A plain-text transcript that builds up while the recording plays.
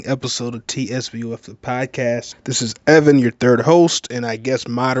Episode of TSBUF the podcast. This is Evan, your third host, and I guess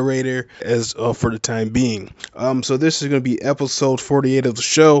moderator as for the time being. So this is going to be episode 48 of the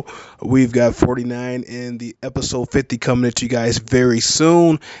show. We've got 49 and the episode 50 coming at you guys very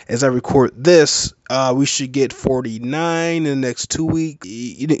soon. As I record this, we should get 49 in the next 2 weeks.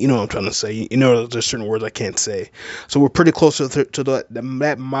 You know what I'm trying to say. You know, there's certain words I can't say. So we're pretty close to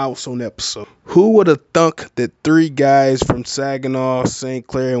that milestone episode. Who would have thunk that three guys from Saginaw, St.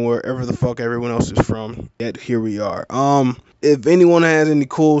 Clair, and wherever the fuck everyone else is from, yet here we are. If anyone has any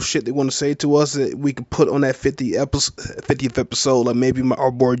cool shit they want to say to us that we could put on that 50th episode, like maybe our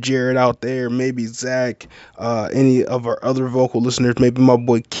boy Jared out there, maybe Zach, any of our other vocal listeners, maybe my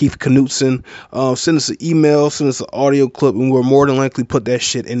boy Keith Knutson, send us an email, send us an audio clip, and we'll more than likely put that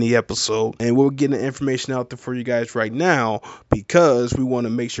shit in the episode. And we're getting the information out there for you guys right now because we want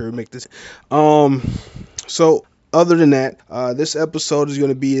to make sure we make this. So other than that, this episode is going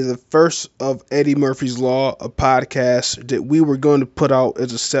to be the first of Eddie Murphy's Law, a podcast that we were going to put out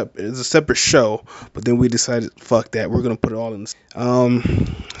as a separate show, but then we decided, fuck that, we're going to put it all in.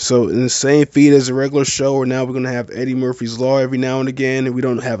 So in the same feed as a regular show, we're going to have Eddie Murphy's Law every now and again, and we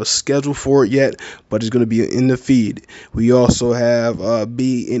don't have a schedule for it yet, but it's going to be in the feed. We also have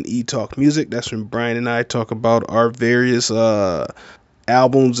B&E Talk Music. That's when Brian and I talk about our various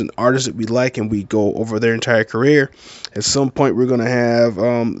albums and artists that we like, and we go over their entire career. At some point we're gonna have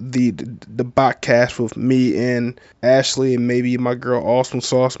the botcast with me and Ashley and maybe my girl Awesome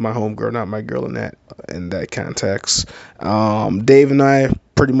Sauce, my homegirl, not my girl in that context. Dave and I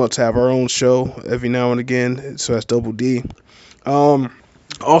pretty much have our own show every now and again, so that's Double D.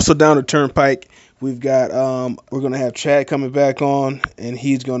 Also down the turnpike, we've got we're gonna have Chad coming back on, and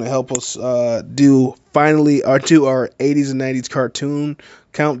he's gonna help us do our 80s and 90s cartoon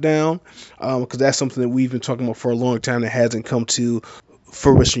countdown, because that's something that we've been talking about for a long time that hasn't come to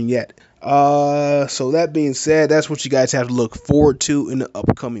fruition yet. So that being said, that's what you guys have to look forward to in the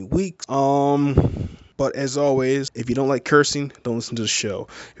upcoming weeks. But as always, if you don't like cursing, don't listen to the show.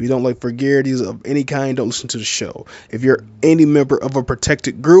 If you don't like vulgarities of any kind, don't listen to the show. If you're any member of a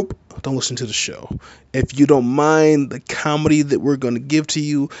protected group, don't listen to the show. If you don't mind the comedy that we're going to give to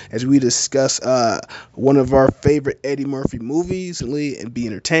you as we discuss one of our favorite Eddie Murphy movies and be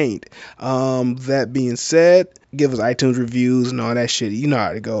entertained. That being said, give us iTunes reviews and all that shit. You know how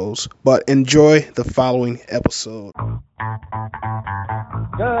it goes. But enjoy the following episode.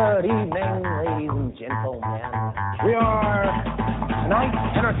 Good evening, ladies and gentlemen. We are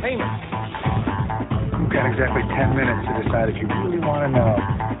tonight's entertainment. You've got exactly 10 minutes to decide if you really want to know.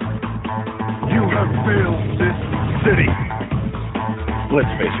 You have failed this city. Let's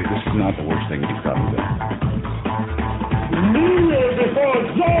face it, this is not the worst thing you've probably done. Kneel before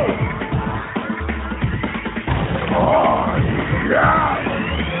Zeus! Oh, yeah!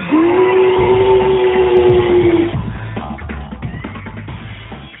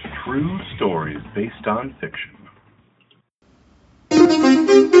 True stories based on fiction.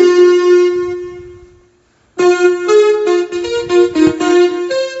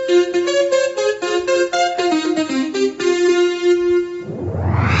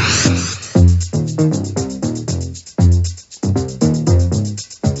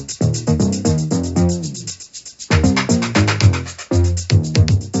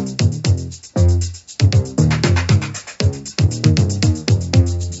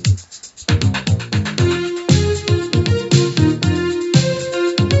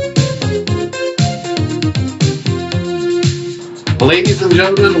 Ladies and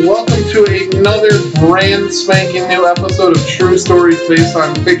gentlemen, welcome to another brand spanking new episode of True Stories Based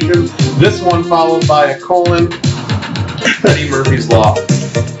on Fiction. This one followed by a colon, Eddie Murphy's Law.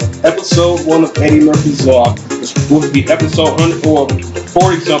 Episode 1 of Eddie Murphy's Law. This will be episode 100 or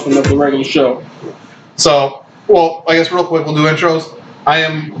 40 something of the regular show. So, well, I guess real quick we'll do intros. I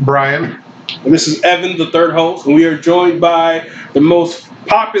am Brian. And this is Evan, the third host, and we are joined by the most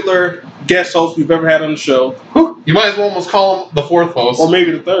popular guest host we've ever had on the show. You might as well almost call him the fourth host. Or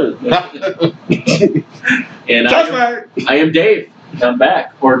maybe the third. And I am Dave. I'm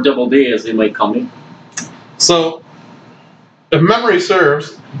back. Or Double D, as they might call me. So, if memory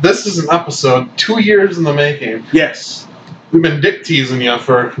serves, this is an episode 2 years in the making. Yes. We've been dick teasing you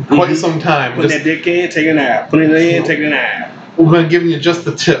for quite some time. Putting that dick in, taking a nap. Putting it in, taking a nap. We've been giving you just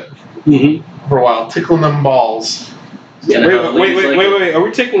the tip for a while, tickling them balls. Yeah, wait. Are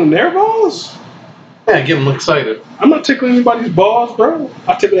we tickling their balls? Yeah, get them excited. I'm not tickling anybody's balls, bro.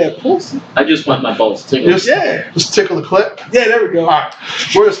 I tickle that pussy. I just want my balls tickled. Just tickle the clip. Yeah, there we go. All right,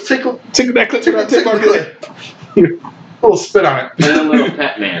 we're just tickle that clip. Tickle the clip. A little spit on it. And a little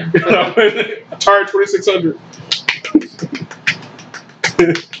pet man. Atari 2600.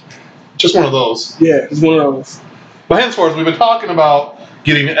 Just one of those. Yeah, it's one of those. But henceforth, we've been talking about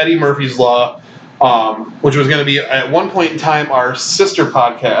getting Eddie Murphy's Law, which was going to be at one point in time our sister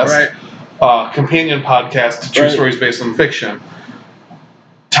podcast, companion podcast to True Stories Based on Fiction.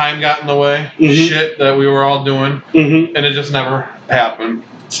 Time got in the way, shit that we were all doing, and it just never happened.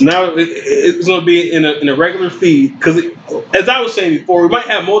 So now it's going to be in a regular feed, because as I was saying before, we might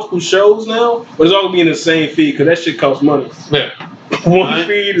have multiple shows now, but it's all going to be in the same feed, because that shit costs money. Yeah. One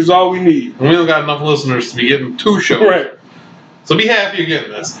feed is all we need. We don't got enough listeners to be getting 2 shows. Right. So be happy you're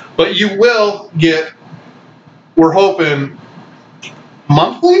getting this. But you will get, we're hoping,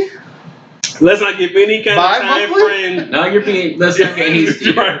 monthly? Let's not give any kind of time frame. Now you're being, let's not get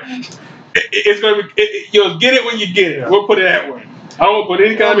hasty. Right. It's going to be, you'll get it when you get it. We'll put it that way. I won't put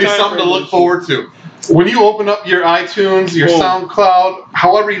any kind of time something to look forward to. When you open up your iTunes, your SoundCloud,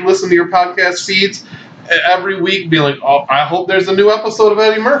 however you listen to your podcast feeds, every week be like, oh, I hope there's a new episode of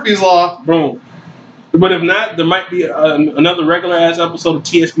Eddie Murphy's Law. Boom. But if not, there might be another regular-ass episode of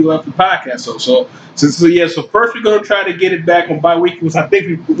TSP Left the podcast. So first we're going to try to get it back on bi-weekly, which I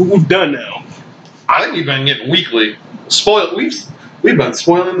think we've done now. I think we've been getting weekly. We've been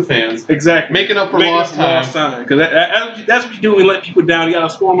spoiling the fans. Exactly. Making up for lost time. Because that's what you do when you let people down. You got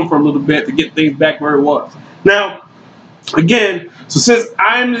to spoil them for a little bit to get things back where it was. Now, again, so since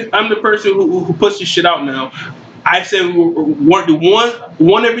I'm the person who puts this shit out now, I said we want to do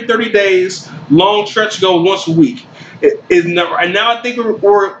one every 30 days, long stretch go once a week. And now I think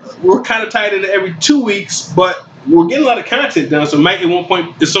we're kind of tied into every 2 weeks, but we're getting a lot of content done, so it might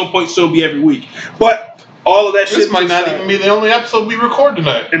at some point still be every week. But all of that shit. This might not even be the only episode we record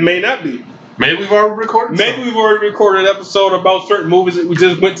tonight. It may not be. Maybe we've already recorded. Maybe we've already recorded an episode about certain movies that we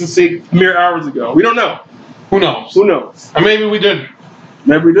just went to see mere hours ago. We don't know. Who knows? Who knows? Or maybe we didn't.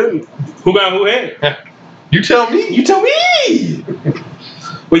 Maybe we didn't. Who got who had? You tell me. You tell me.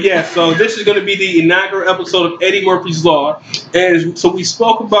 But yeah, so this is going to be the inaugural episode of Eddie Murphy's Law, and so we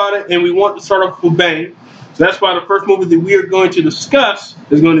spoke about it, and we want to start off with a bang. So that's why the first movie that we are going to discuss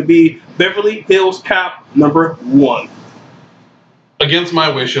is going to be Beverly Hills Cop #1. Against my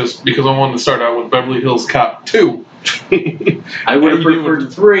wishes, because I wanted to start out with Beverly Hills Cop 2. I would have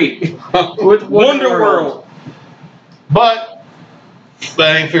preferred 3 with Wonder World. But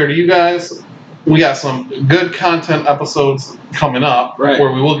that ain't fair to you guys. We got some good content episodes coming up,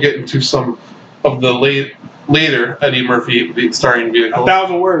 where we will get into some of the later Eddie Murphy starring vehicles.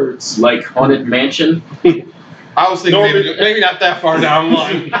 1,000 words. Like Haunted Mansion? I was thinking maybe not that far down the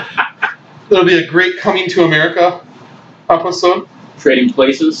line. It'll be a great Coming to America episode. Trading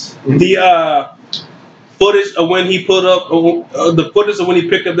Places. The footage of when he put up, the footage of when he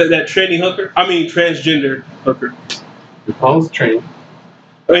picked up that transgender hooker. Oh, it was training.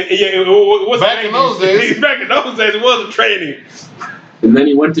 Back in those days, it was a training. And then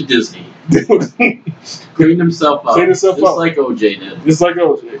he went to Disney. Cleaned himself up. Just like OJ did. Just like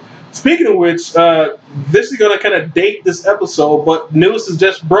OJ. Speaking of which, this is going to kind of date this episode, but news is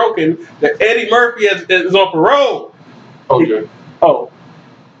just broken that Eddie Murphy is on parole. OJ.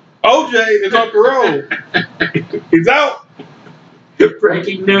 OJ is on parole. He's out.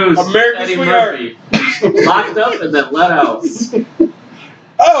 Breaking news. American Eddie sweetheart. Murphy. Locked up and then let out.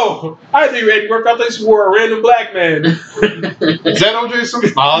 Oh, I think Eddie Murphy. I thought you were a random black man. Is that OJ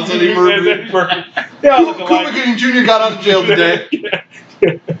Simpson? Oh, it's Eddie Murphy. Yeah, Cuba Gooding Jr. got out of jail today.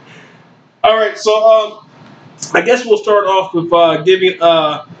 All right, so I guess we'll start off with giving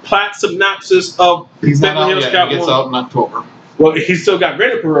a plot synopsis of Beverly Hills Cop 1. He gets out in October. Well, he still got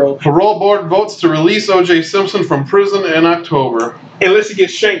granted parole. Parole board votes to release O.J. Simpson from prison in October. Unless he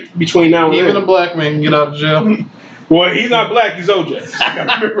gets shanked between now and then. Even a black man can get out of jail. Well, he's not black, he's OJ. I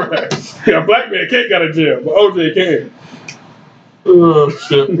gotta remember that. Yeah, a black man can't get out of jail, but OJ can. Oh,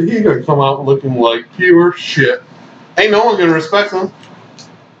 shit. He's gonna come out looking like pure shit. Ain't no one gonna respect him.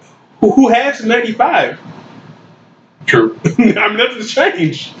 Who has 95? True. I mean, nothing's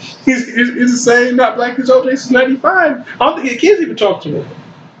changed. He's the same, not black as OJ since 95. I don't think his kids even talk to him.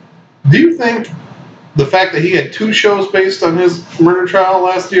 Do you think the fact that he had 2 shows based on his murder trial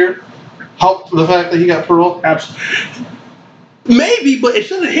last year helped the fact that he got parole? Absolutely. Maybe, but it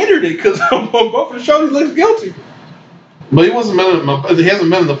should have hindered it because on both of the shows he looks guilty. But he hasn't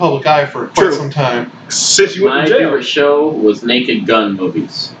been in the public eye for quite some time. Since you went My to jail. favorite show was Naked Gun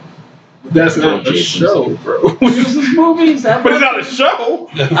movies. That's not a show, bro. This is movies. But it's not a show.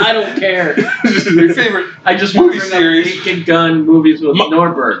 I don't care. Your favorite I just movie bring series. Up Naked Gun movies with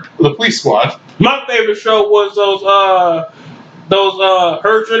Norbert. The Police Squad. My favorite show was those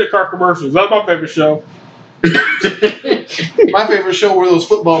Hertz Rented Car commercials. That's my favorite show. My favorite show were those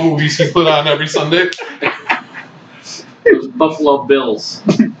football movies he put on every Sunday. It was Buffalo Bills.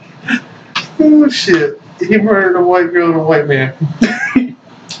 Oh shit! He murdered a white girl and a white man.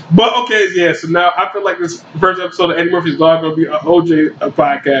 But okay, yeah. So now I feel like this first episode of Eddie Murphy's Law is gonna be an OJ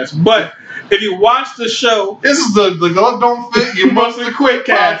podcast. But if you watch the show, this is the glove don't fit. You must have quit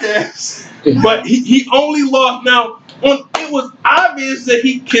podcast. But he only lost now. It was obvious that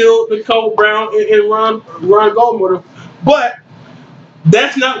he killed Nicole Brown and Ron Goldwater, but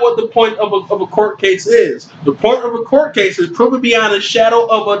that's not what the point of a court case is. The point of a court case is proven beyond a shadow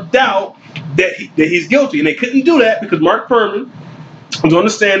of a doubt that he's guilty, and they couldn't do that because Mark Fuhrman was on the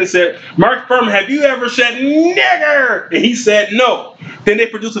stand and said, "Mark Fuhrman, have you ever said nigger?" And he said no. Then they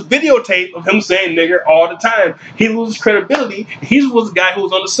produced a videotape of him saying nigger all the time. He loses credibility. He was the guy who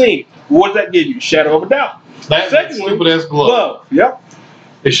was on the scene. What does that give you? Shadow of a doubt. That stupid ass glove. Yep.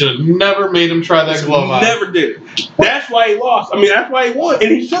 They should have never made him try that glove on. Never did. That's why he lost. I mean, that's why he won.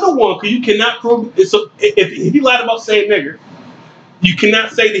 And he should have won because you cannot prove it. So if he lied about saying nigger, you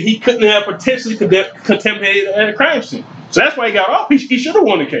cannot say that he couldn't have potentially contaminated a crime scene. So that's why he got off. He should have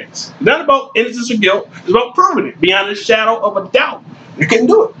won the case. It's not about innocence or guilt. It's about proving it beyond a shadow of a doubt. You couldn't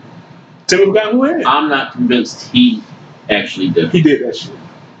do it. Tell me who got who in. I'm not convinced he actually did it. He did that shit.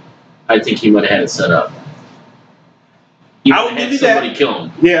 I think he might have had it set up. I would give you somebody that. Kill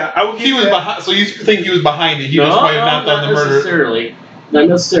him. Yeah, I would give you that. Behind, so you think he was behind it? He just might have not done the murder. Not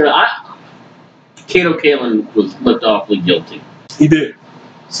necessarily. Kato Kalin was looked awfully guilty. He did.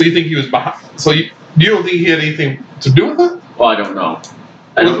 So you think he was behind? So you don't think he had anything to do with it? Well, I don't know.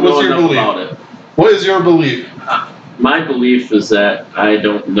 I don't know enough about it. What is your belief? My belief is that I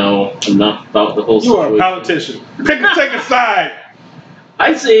don't know enough about the whole situation. You are a politician. Take a side.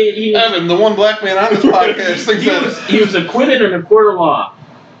 I say Evan, the one black man on this podcast, thinks he was acquitted in a court of law.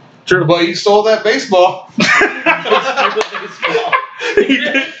 True, but he stole that baseball. He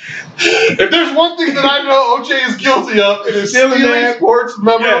did. If there's one thing that I know OJ is guilty of, it is stealing sports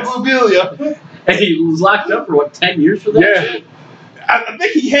memorabilia. And he was locked up for 10 years for that shit? I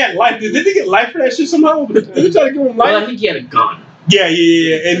think he had life. Did he get life for that shit somehow? Did they try to give him life? Well, I think he had a gun. Yeah.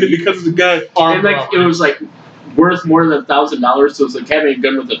 And then because of the gun, and it was like worth more than $1,000, so it's like having a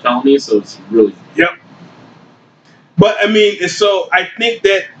gun with a felony, so it's really... Yep. But, I mean, so I think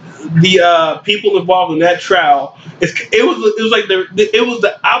that the people involved in that trial, it was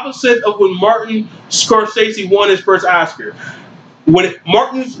the opposite of when Martin Scorsese won his first Oscar. When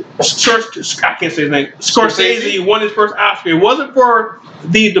Scorsese won his first Oscar, it wasn't for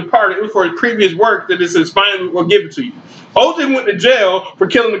The Departed, it was for his previous work that it says finally we'll give it to you. OJ went to jail for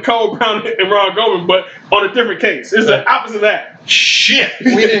killing Nicole Brown and Ron Goldman, but on a different case. It's the opposite of that. Shit!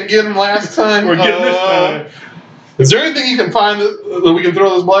 We didn't get him last time. We're getting this time. Is there anything you can find that we can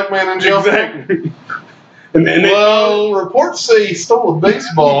throw this black man in jail Exactly. Well, reports say he stole a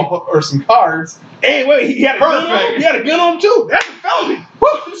baseball or some cards. Hey, wait, he had a gun on him? He had a gun on him too. That's a felony. Woo,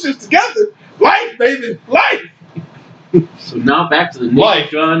 this shit's together. Life, baby. Life. So now back to the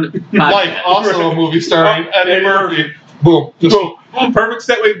Life. Gun podcast. Life, also a movie starring Eddie Murphy. Boom. Boom. Perfect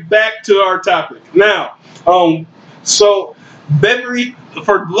segue back to our topic. Now, so Beverly,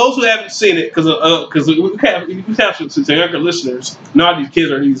 for those who haven't seen it, because we have some younger listeners, not these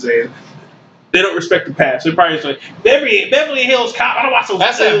kids are these days. They don't respect the past. They're probably just like, Beverly Hills Cop. I don't watch those.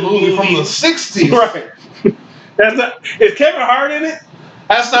 That's that movie from the 60s. Right. That's not. Is Kevin Hart in it?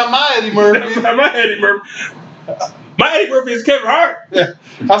 That's not my Eddie Murphy. That's not my Eddie Murphy. My Eddie Murphy is Kevin Hart. Yeah.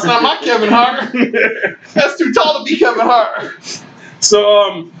 That's not my Kevin Hart. That's too tall to be Kevin Hart.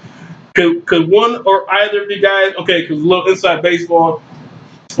 So, could one or either of you guys, okay, because a little inside baseball,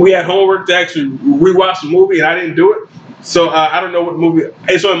 we had homework to actually rewatch the movie, and I didn't do it. So I don't know what movie.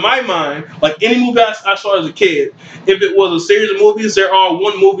 And so in my mind, like any movie I saw as a kid, if it was a series of movies, they're all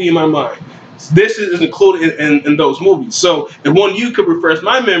one movie in my mind. This is included in those movies. So if one of you could refresh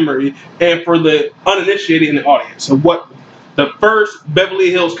my memory, and for the uninitiated in the audience, of what the first Beverly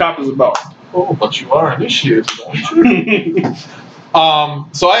Hills Cop is about. Oh, but you are initiated. So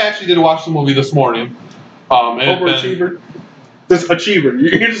I actually did watch the movie this morning. Overachiever. This achiever.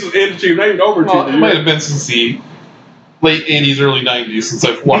 You're just an achiever, not even overachiever. Well, it might have been since the late 80s, early 90s since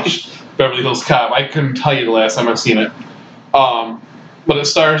I've watched Beverly Hills Cop. I couldn't tell you the last time I've seen it. But it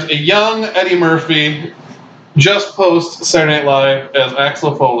stars a young Eddie Murphy, just post Saturday Night Live as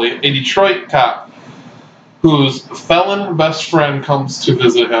Axel Foley, a Detroit cop whose felon best friend comes to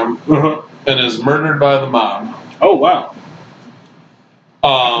visit him and is murdered by the mob. Oh, wow.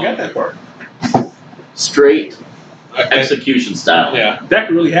 I got that part. Straight execution style. Yeah. That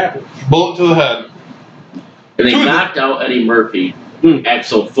could really happen. Bullet to the head. And they knocked out Eddie Murphy,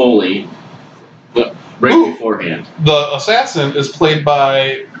 Axel Foley, but beforehand. The assassin is played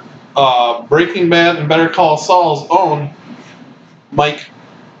by Breaking Bad and Better Call Saul's own Mike.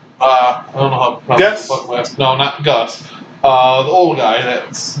 I don't know how. Gus? No, not Gus. The old guy.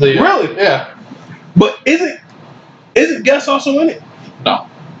 That's the. Really? Yeah. But isn't Gus also in it? No.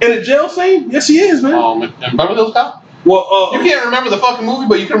 In the jail scene? Yes, he is, man. In Beverly Hills Cop. Well, you can't remember the fucking movie,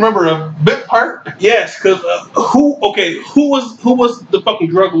 but you can remember a bit part. Yes, because who was the fucking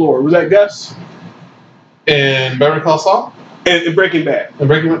drug lord? Was that Gus? In Beverly Call Saul? In Breaking Bad.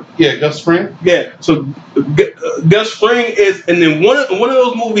 Yeah, Gus Fring. Yeah, so Gus Fring is, and then one of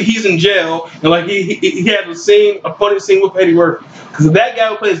those movies he's in jail, and like he had a funny scene with Eddie Murphy, because that guy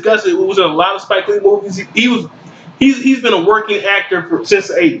who plays Gus was in a lot of Spike Lee movies. He's been a working actor since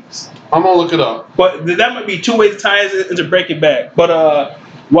the 80s. I'm gonna look it up. But that might be two ways to tie into Breaking Bad. But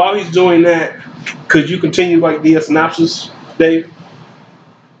while he's doing that, could you continue like the synopsis, Dave?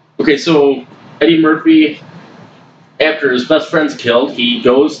 Okay, so Eddie Murphy, after his best friend's killed, he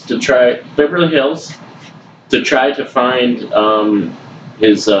goes to try Beverly Hills to try to find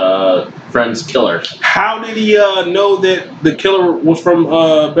his friend's killer. How did he know that the killer was from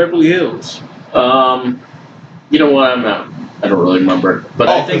Beverly Hills? You know what? I don't really remember, but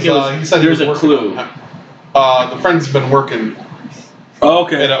I think it was. He said there's a clue. The friend's been working.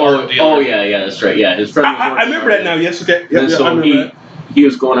 Okay. Yeah, that's right. Yeah, his friend. I remember that now. Yes, okay. Yeah, so he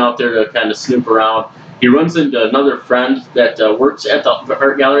was going out there to kind of snoop around. He runs into another friend that works at the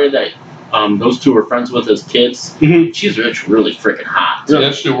art gallery that those two were friends with as kids. Mm-hmm. She's really freaking hot.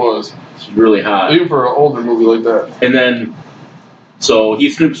 Yes, she was. She's really hot. Even for an older movie like that. And then, so he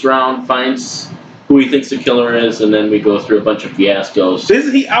snoops around, finds who he thinks the killer is, and then we go through a bunch of fiascos.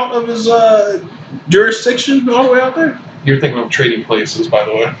 Isn't he out of his jurisdiction all the way out there? You're thinking of Trading Places, by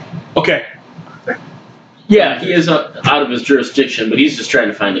the way. Okay. Yeah, he is out of his jurisdiction, but he's just trying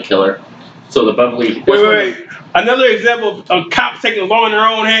to find the killer. So the Beverly... Wait. Another example of cops taking the law in their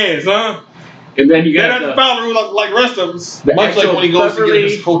own hands, huh? And then you got they're not to follow the rule like the rest of us. Much like when he goes to get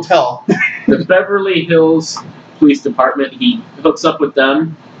his hotel. The Beverly Hills Police Department, he hooks up with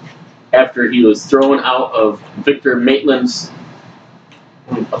them after he was thrown out of Victor Maitland's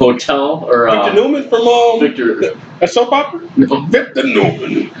hotel. Or Victor Newman from Victor... A soap opera? No. Victor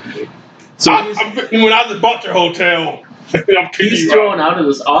Newman. So when I was at Butcher Hotel... He's thrown out of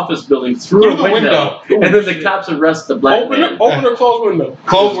this office building through a window. And then the cops arrest the black man. Open or close window?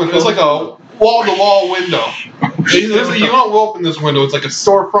 Closed window. It's like a wall-to-wall window. You don't open this window. It's like a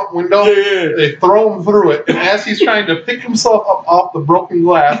storefront window. Yeah. They throw him through it. And as he's trying to pick himself up off the broken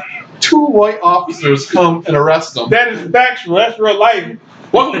glass, two white officers come and arrest him. That is factual. That's real life.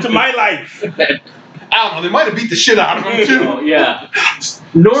 Welcome to my life. I don't know. They might have beat the shit out of him, too. Oh, yeah.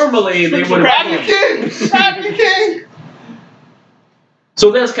 Normally, they would have... Rodney King! So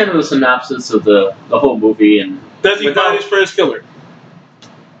that's kind of the synopsis of the whole movie. And does he find his friend's killer?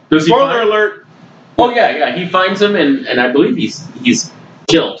 Spoiler alert. Oh yeah, he finds him, and I believe he's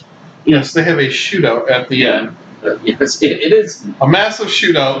killed. Yes, they have a shootout at the end. Yes, it is a massive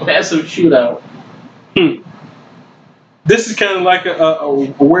shootout. This is kind of like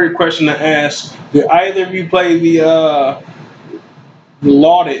a weird question to ask. Did either of you play the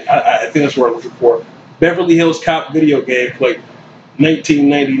lauded? I think that's what I'm looking for. Beverly Hills Cop video game, like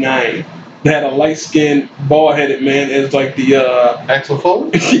 1999. They had a light-skinned, bald-headed man as like the Axel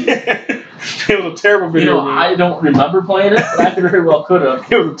Foley. Yeah. It was a terrible video game. I don't remember playing it, but I very well could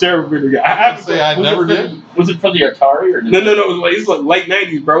have. It was a terrible video game. I have to say I never did. Was it for the Atari or no? It was like late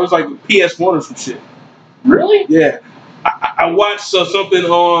 90s, bro. It was like PS1 or some shit. Really? Yeah. I watched something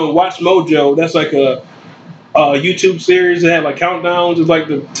on Watch Mojo. That's like a YouTube series that had like countdowns. It's like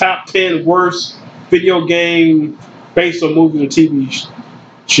the top 10 worst video game based on movies and TV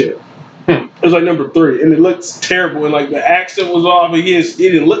shit. It was like number 3, and it looks terrible. And like the accent was off, and he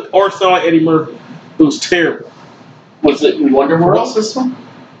didn't look or sound like Eddie Murphy. It was terrible. Was it in Wonder World system?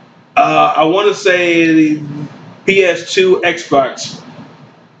 I want to say the PS2, Xbox.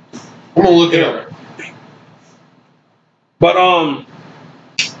 I'm gonna look it up. But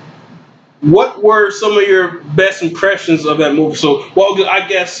what were some of your best impressions of that movie? So, well, I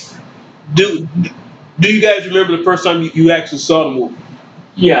guess do you guys remember the first time you actually saw the movie?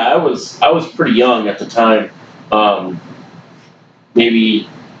 Yeah, I was pretty young at the time, maybe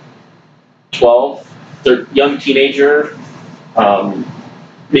 12, young teenager,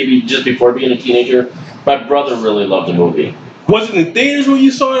 maybe just before being a teenager. My brother really loved the movie. Was it in theaters when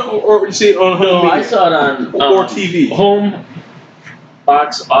you saw it, or you see it on home? No, I saw it on or TV. Home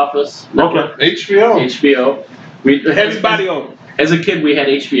box office. Okay. HBO. Everybody owned. As a kid, we had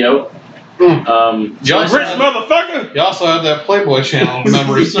HBO. Young Rich motherfucker. You also have that Playboy channel, if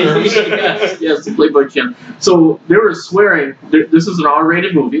memory serves. yes, the Playboy channel. So there was swearing. This is an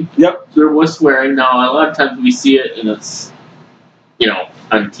R-rated movie. Yep. There was swearing. Now a lot of times we see it and it's,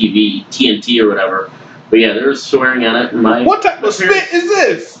 on TV, TNT or whatever. But yeah, there was swearing on it. What type of spit is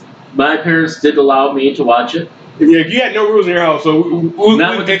this? My parents did allow me to watch it. Yeah, you had no rules in your house, so we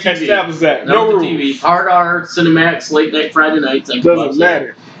Not with the can TV. establish that. Not No with rules. the TV. Hard R, Cinemax, late night Friday nights. I can watch Doesn't that.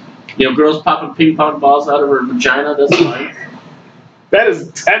 matter. Girls popping ping pong balls out of her vagina. That's fine.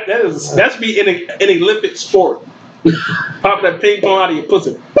 That's be in an Olympic sport. Popping that ping pong out of your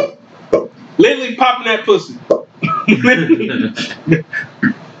pussy. Literally popping that pussy.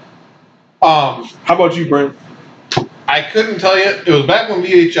 How about you, Brent? I couldn't tell you. It was back when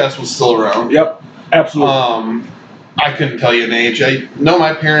VHS was still around. Yep, absolutely. I couldn't tell you an age. I know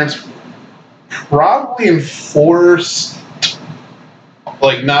my parents probably enforced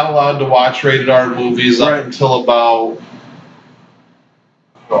not allowed to watch rated R movies up until about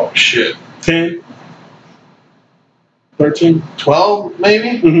 10, 13, 12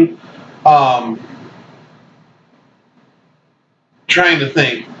 maybe. Mm-hmm. Trying to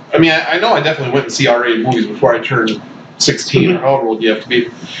think. I mean, I know I definitely went and see R-rated movies before I turned 16 or however old you have to be.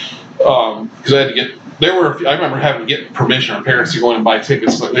 Because I had to get. I remember having to get permission. Our parents to go in and buy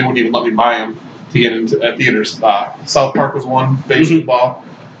tickets. They wouldn't even let me buy them to get into at theaters. South Park was one. Basketball.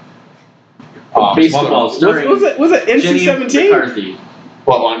 Baseball. Was it NC-17? McCarthy.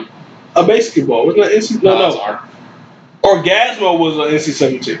 What one? A basketball. Wasn't it NC? No. That's R. Orgasmo was an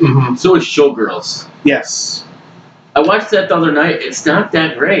NC-17. Mm-hmm. So is Showgirls. Yes. I watched that the other night. It's not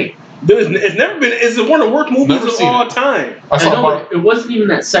that great. Dude, it's never been. It's one of the worst movies of all time. I saw know, but it wasn't even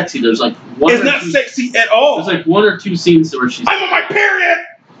that sexy. There's one. It's not sexy at all. There's one or two scenes where she's. I'm on my period.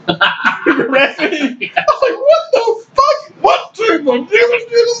 I was like, what the fuck? What type of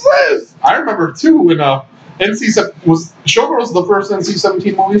shit is this? I remember too when Showgirls the first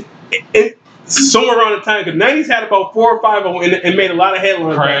NC-17 movie. It somewhere around the time because 90s had about 4 or 5 of them and made a lot of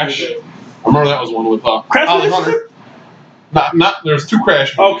headlines. Crash. I remember that was one with Crash Holly Hunter. Not there's 2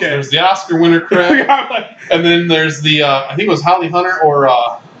 Crash movies. Okay. There's the Oscar winner Crash, and then there's the I think it was Holly Hunter or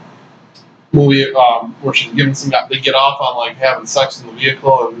movie where she's giving they get off on having sex in the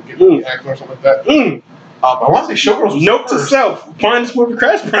vehicle and getting accident or something like that. I want to say Showgirls was Note to first. self: find this movie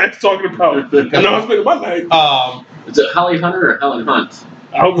Crash Brian's talking about. I know I spent my night. Is it Holly Hunter or Helen Hunt?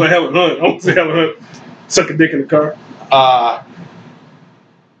 I hope it's Helen Hunt. I want to say Helen Hunt suck a dick in the car.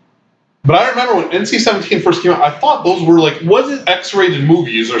 But I remember when NC-17 first came out, I thought those were was it X-rated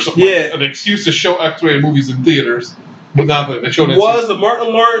movies or something? Yeah. An excuse to show X-rated movies in theaters. But not that they showed NC-17. Was the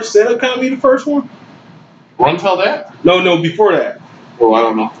Martin Lawrence stand-up comedy the first one? Run Tell That? No, before that. Oh, I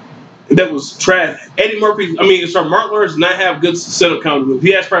don't know. That was trash. Eddie Murphy, Martin Lawrence did not have good stand-up comedy movies.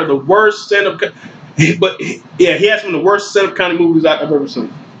 He has probably the worst stand-up he has some of the worst stand-up comedy movies I've ever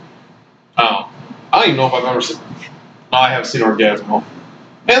seen. Oh. I don't even know if I've ever seen. No, I have seen Orgasmo.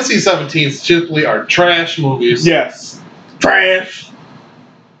 NC-17s simply are trash movies. Yes. Trash.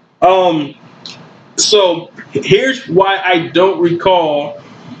 So here's why I don't recall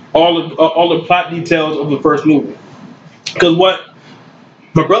all the plot details of the first movie. Because what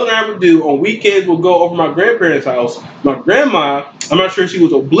my brother and I would do on weekends, we'll go over my grandparents' house. My grandma, I'm not sure if she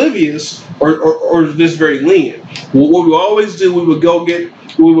was oblivious or just very lenient. What we always do, we would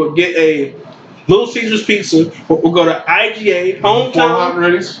get a Little Caesars pizza. We'll go to IGA, hometown. Hot and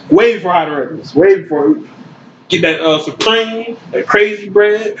Ready's? Way before Hot and Ready's. Way before. Get that Supreme, that crazy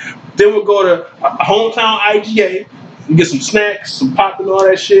bread. Then we'll go to hometown IGA and get some snacks, some pop and all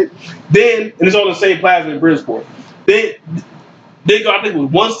that shit. Then, and it's on the same plaza in Bridgeport. Then they go, I think it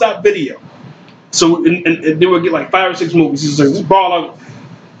was One Stop Video. So, and they would get 5 or 6 movies. He's like, just ball out,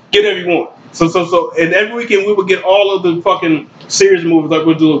 get whatever you want. So, and every weekend we would get all of the fucking series movies.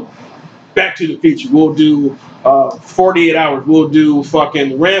 We'll do Back to the Future. We'll do 48 Hours. We'll do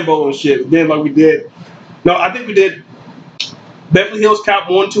fucking Rambo and shit. Then we did. No, I think we did Beverly Hills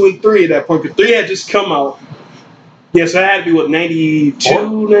Cop 1, 2, and 3 at that point. Because 3 had just come out. Yeah, so it had to be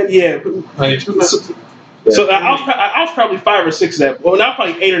 92? Yeah. 92. So I was probably 5 or 6 of that. Well, not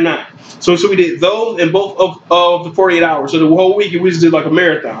probably 8 or 9. So we did those and both of the 48 hours. So the whole week we just did a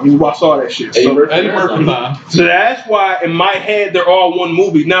marathon. We watched all that shit. So that's why in my head they're all one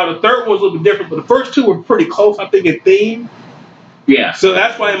movie. Now the third one's a little bit different, but the first 2 were pretty close, I think, in theme. Yeah. So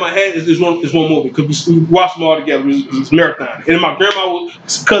that's why in my head is one movie because we watched them all together. It was marathon. And my grandma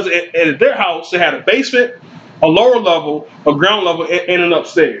was because at their house they had a basement, a lower level, a ground level, and an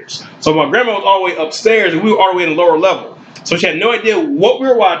upstairs. So my grandma was all the way upstairs, and we were all the way in the lower level. So she had no idea what we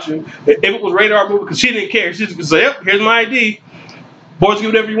were watching, if it was rated R movie, because she didn't care. She just said, "Yep, here's my ID. Boys, get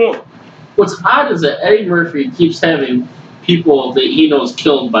whatever you want." What's odd is that Eddie Murphy keeps having people that he knows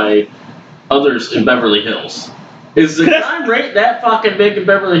killed by others in Beverly Hills. Is the crime rate that fucking big in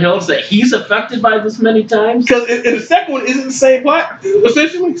Beverly Hills that he's affected by this many times? Because in the second one, isn't the same plot,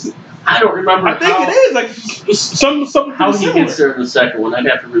 essentially? I don't remember. I think it is. Like, something how he similar. gets there in the second one. I'd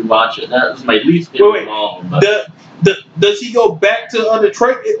have to rewatch it. That was my least favorite of all of them. But Does he go back to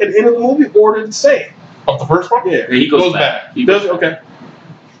Detroit at the end of the movie, or did it say? Of the first one? Yeah. he goes back. He Does goes it? Okay.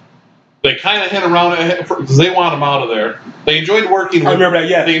 They kind of hit around it because they want him out of there. They enjoyed working with I remember that,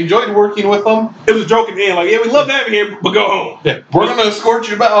 yeah. They enjoyed working with him. It was a joke at the end, like, yeah, we love having you here, but go home. Yeah, we're going to escort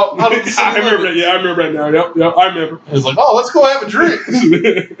you out of the city. I remember that, yeah, I remember that now. Yep, I remember. It's like, oh, let's go have a drink.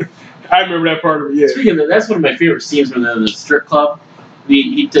 I remember that part of it, yeah. Speaking of that, that's one of my favorite scenes when they're in the strip club.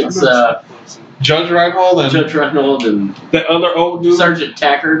 He takes Judge Reinhold and Judge Reinhold and That other old dude? Sergeant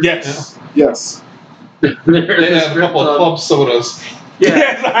Tackard. Yes. Yes. They're in they the had a strip couple of club sodas. Yeah.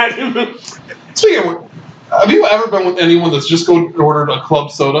 Yes, I remember. Speaking of, have you ever been with anyone that's just ordered a club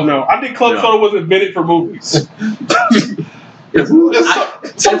soda? No, I think club soda was invented for movies. It's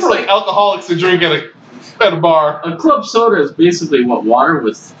something like alcoholics to drink at a bar. A club soda is basically what, water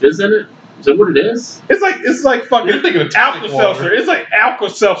with fizz in it? Is that what it is? It's like fucking You're thinking of tonic Alka-Seltzer. water. It's like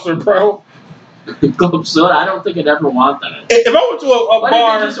Alka-Seltzer, bro. Club soda? I don't think I'd ever want that. If I went to a Why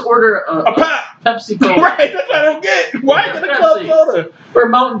bar, didn't they just order a pop, Pepsi Cola right? That's what I don't get. Why get a club Pepsi. soda? or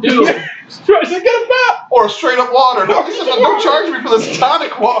Mountain Dew? Right, so get a pop. Or straight up water. No, he said, don't charge me for this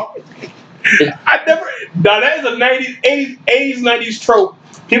tonic water. I never. Now that is a 90s, 80s, 90s trope.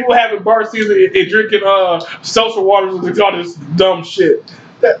 People having bar season and drinking seltzer waters and all this dumb shit.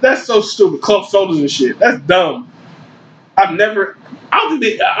 That's so stupid. Club sodas and shit. That's dumb. I don't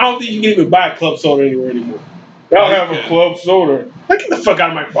think you can even buy a club soda anywhere anymore. They don't have a club soda. Like, get the fuck out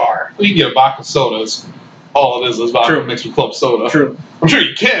of my bar. You can get a vodka soda. It's all it is vodka True. mixed with club soda. True. I'm sure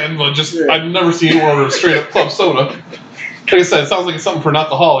you can, but just Yeah. I've never seen anyone order a straight up club soda. Like I said, it sounds like it's something for an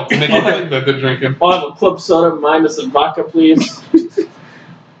alcoholic to make you think that they're drinking. I'll have a club soda minus a vodka, please.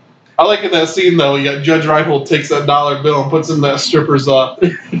 I like in that scene though, you got Judge Reinhold takes that dollar bill and puts in that stripper's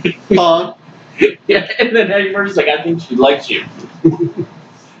thong. Yeah, and then Eddie Murphy's like, I think she likes you.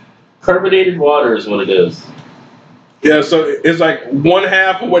 Carbonated water is what it is. Yeah, so it's like one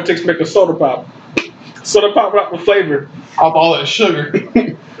half of what it takes to make a soda pop. Soda pop without the flavor. Off all that sugar.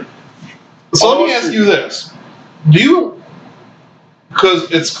 So let me ask you this. Do you,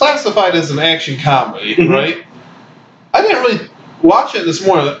 because it's classified as an action comedy, right? I didn't really watch it this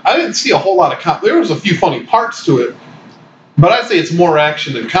morning. I didn't see a whole lot of comedy. There was a few funny parts to it, but I'd say it's more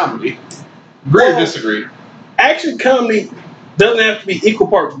action than comedy. Agree or disagree? Action comedy doesn't have to be equal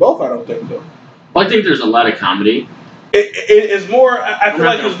parts both, I don't think, though. Well, I think there's a lot of comedy. It's more, I feel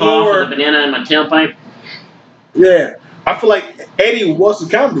like it's more, a banana in my tailpipe. yeah. I feel like Eddie was a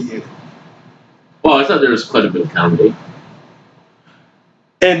comedy in it. Well, I thought there was quite a bit of comedy.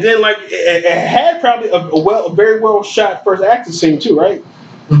 And then, like, it had probably a very well shot first action scene, too, right?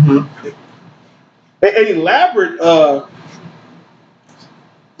 Mm-hmm. An elaborate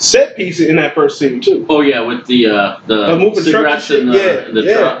set piece in that first scene, too. Oh yeah, with the moving cigarettes truck in and shit. the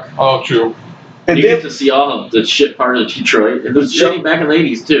Yeah. truck. Oh, true. And You then, get to see all of the shit part of Detroit. It was Yep. shitty back in the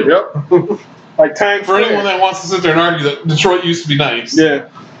 80s too. yep. Like Times For Square. anyone that wants to sit there and argue that Detroit used to be nice. Yeah,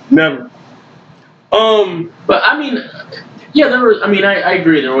 never. But I mean, yeah, there was. I mean, I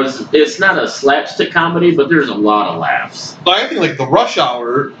agree. There was. It's not a slapstick comedy, but there's a lot of laughs. I think like the Rush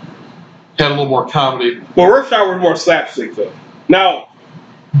Hour had a little more comedy. Well, Rush Hour was more slapstick, though. Now,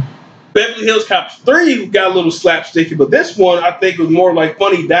 Beverly Hills Cops 3 got a little slapsticky, but this one, I think, was more like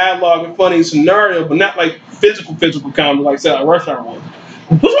funny dialogue and funny scenario, but not like physical comedy like, say, like Rush Hour was.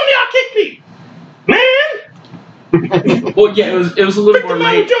 Which one of y'all kicked me? Man! Well, yeah, it was a little more Victor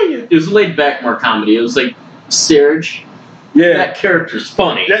laid. Jr. It was laid back, more comedy. It was like Serge. Yeah. That character's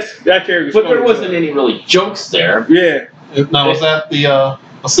funny. That character's But funny. there wasn't any really jokes there. Yeah. Now, was that the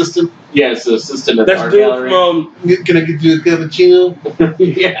assistant? Yeah, it's the assistant at the That's art dude gallery. from... Can I get you a cappuccino?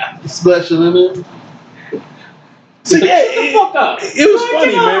 Yeah. Splash of lemon? So, yeah, Shut the fuck up. It was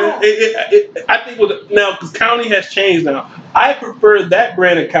funny, man. I think now, because comedy has changed now. I prefer that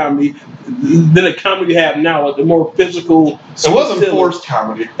brand of comedy than the comedy they have now, like the more physical. It wasn't forced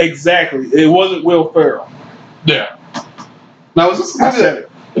comedy. Exactly. It wasn't Will Ferrell. Yeah. Now, is this the I movie said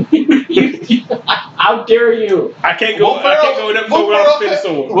that... it. How dare you? I can't go an episode without offending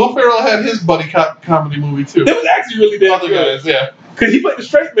someone. Will Ferrell had his buddy cop comedy movie, too. It was actually really damn Other good. guys, yeah. Because he played the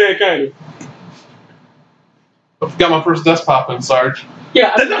straight man, kind of. I got my first desk pop in, Sarge.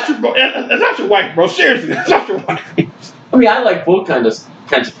 Yeah, That's not your wife, bro. Seriously, that's not your wife. I mean, I like both kind of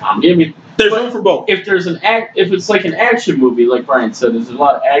kinds of comedy. I mean, There's room for both. if there's if it's like an action movie, like Brian said, there's a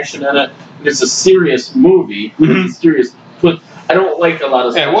lot of action in it. It's a serious movie. Mhm. It's serious, but I don't like a lot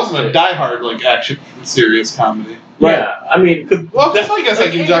of. Yeah, it wasn't a die-hard like action serious comedy. Yeah, I mean, Well, that's I guess I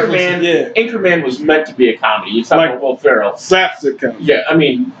can definitely Anchorman, see. Anchorman was meant to be a comedy. You talk Like- about Will Ferrell. Slapstick comedy. Yeah, I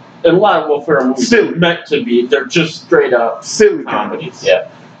mean, a lot of Will Ferrell movies Silly. are meant to be. They're just straight up Silly comedy. comedies. Yeah.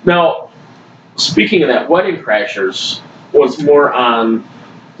 Now, speaking of that, Wedding Crashers was more on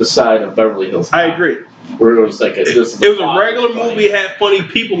the side of Beverly Hills Cop, I agree. where it was like It was a regular movie, had funny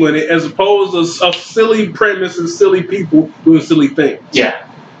people in it, as opposed to a silly premise and silly people doing silly things. Yeah.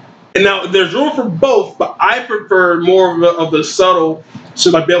 And now there's room for both, but I prefer more of the subtle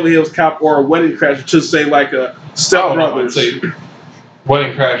shit like Beverly Hills Cop or a Wedding Crasher to say like a Step I would Brothers. say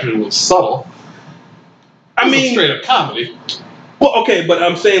Wedding Crashers was subtle. I It was a mean, straight up comedy. well, okay, but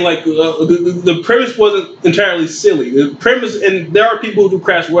I'm saying like the premise wasn't entirely silly. The premise, and there are people who do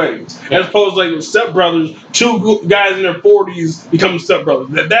crash weddings, as opposed to like Step Brothers, two guys in their 40s become Step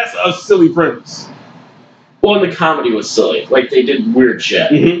Brothers. That's a silly premise. Well, and the comedy was silly. Like, they did weird shit.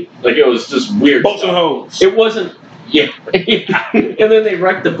 Mm-hmm. Like, it was just weird Boats and stuff. hoes. It wasn't... Yeah. And then they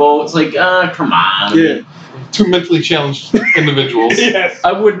wrecked the boat. It's like, come on. Yeah. Two mentally challenged individuals. Yes.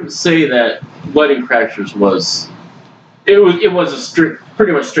 I wouldn't say that Wedding Crashers was... It was a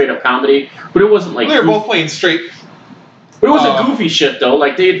pretty much straight up comedy, but it wasn't like... They were both playing straight. But it wasn't goofy shit, though.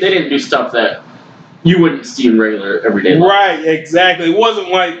 Like, they didn't do stuff that you wouldn't see in regular, everyday life. Right, exactly. It wasn't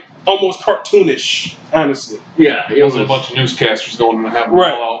like almost cartoonish, honestly. Yeah. It was a bunch of newscasters going and having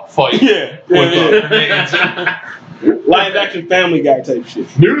Right. a all-out fight. Yeah. With grenades. Live action Family Guy type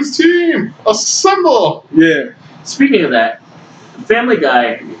shit. News team, assemble! Yeah. Speaking of that, Family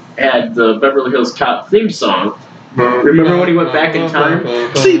Guy had the Beverly Hills Cop theme song. Remember when he went back in time?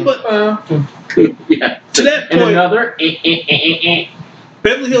 See, but Yeah. to that And point, another.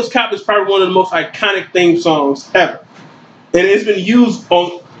 Beverly Hills Cop is probably one of the most iconic theme songs ever. And it's been used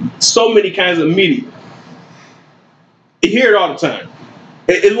on so many kinds of media. You hear it all the time.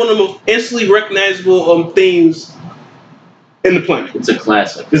 It's one of the most instantly recognizable themes in the planet. It's a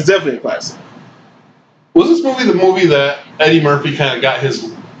classic. It's definitely a classic. Was this movie the movie that Eddie Murphy kind of got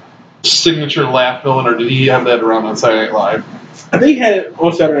his signature laugh going, or did he have that around on Saturday Night Live? I think he had it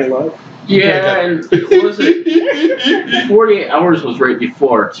on Saturday Night Live. Yeah, and what was it? 48 Hours was right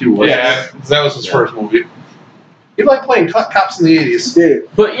before, too, wasn't Yeah, it? that was his first movie. He liked playing cops in the 80s. Yeah.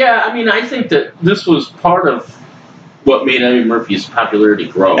 But yeah, I mean, I think that this was part of what made Eddie Murphy's popularity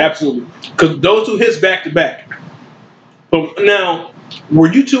grow. Absolutely. Because those two hits back to back. But now,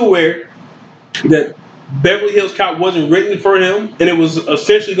 were you two aware that Beverly Hills Cop wasn't written for him, and it was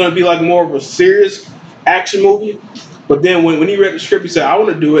essentially going to be like more of a serious action movie? But then when he read the script, he said, I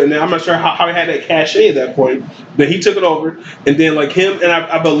want to do it. And then I'm not sure how he had that cachet at that point. Then he took it over. And then like him, and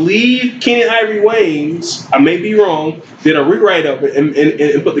I believe Keenen Ivory Wayans, I may be wrong, did a rewrite of it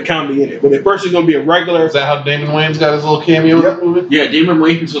and put the comedy in it. But at first it's going to be a regular. Is that how Damon Wayans got his little cameo in that movie? Yeah, Damon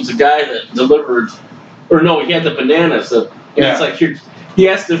Wayans was the guy that delivered, or no, he had the bananas. That, and Yeah. it's like, he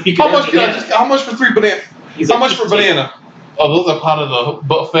asked if he could How have much? bananas. How much for 3 bananas? He's How like, much for banana? Oh, those are part of the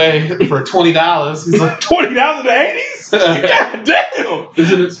buffet for $20. He's like, $20 in the 80s? God damn!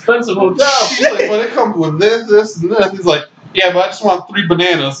 It's an expensive hotel. he's like, well, it comes with this, and this. He's like, yeah, but I just want 3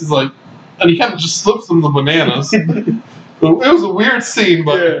 bananas. He's like, and he kind of just slips them the bananas. It was a weird scene,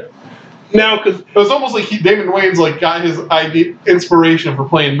 but Yeah. Now, because it was almost like Damon Wayans like got his inspiration for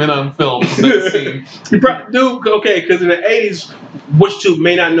playing men on film from that scene. you probably do, okay, because in the 80s, which two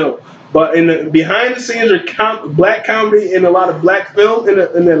may not know, but in the behind the scenes are black comedy and a lot of black film in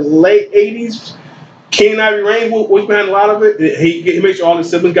the late 80s. Keenen Ivory Wayans was behind a lot of it. He made sure all his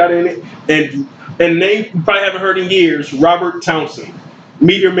siblings got in it. And name you probably haven't heard in years, Robert Townsend,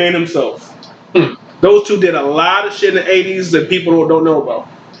 Meteor Man himself. Those two did a lot of shit in the 80s that people don't know about.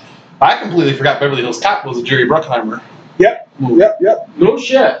 I completely forgot Beverly Hills Cop was a Jerry Bruckheimer. Yep. No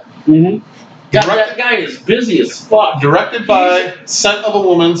shit. Mm-hmm. God, that guy is busy as fuck. Directed by Scent of a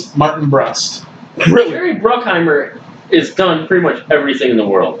Woman's Martin Brest. Really? Jerry Bruckheimer has done pretty much everything in the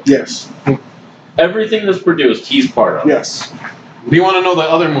world. Yes. Everything that's produced, he's part of. Yes. Do you want to know the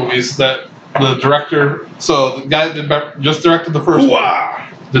other movies that the director? So the guy that just directed the first Wow.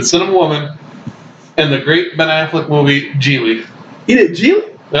 one, did Scent of a Woman, and the great Ben Affleck movie Geely. He did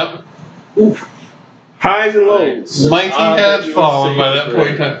Geely? Yep. Oof. Highs and lows. Mighty had fallen by that point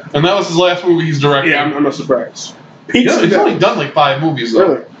in time, and that was his last movie he's directed. Yeah, I'm not surprised. Yeah, he's only done like 5 movies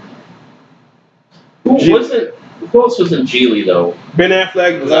though. Really? Who else was in Geely though? Ben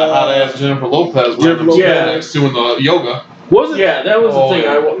Affleck. That hot ass Jennifer Lopez. Jennifer Lopez. Yeah, doing the yoga. Was it? Yeah, that was the thing.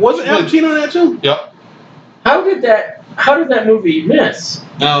 Oh. Wasn't Al Pacino on that too? Yep. How did that How did that movie miss?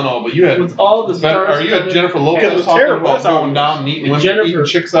 I don't know, but you had. With all the stars. Are you at Jennifer Yeah, it Lopez was talking terrible. about That's how going it down and eating, Jennifer- eating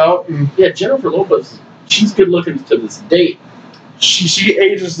chicks out? And, Yeah, Jennifer Lopez. She's good looking to this date. She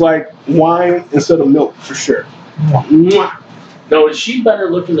ages like wine instead of milk for sure. Mwah. No, is she better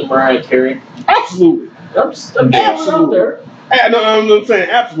looking than Mariah Carey? Absolutely. I'm throwing it out there. I'm saying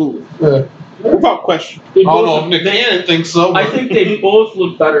absolutely. Without question. They I don't both- know if Nick Cannon thinks so. I But think they both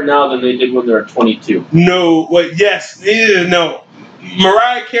look better now than they did when they were 22. No, wait, yes, yeah, no.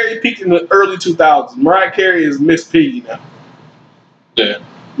 Mariah Carey peaked in the early 2000s. Mariah Carey is Miss Piggy now. Yeah.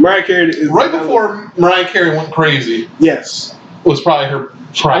 Mariah Carey is right before Mariah Carey went crazy, Yes, was probably her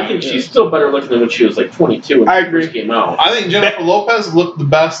prime. I think she's still better looking than when she was like 22 when I she agree. first came out. I think Jennifer Lopez looked the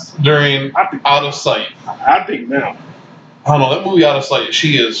best during I think, Out of Sight. I think now. I don't know, that movie Out of Sight,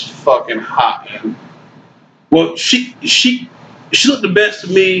 she is fucking hot, man. Well, she looked the best to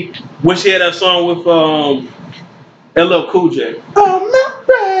me when she had that song with LL Cool J. I'm not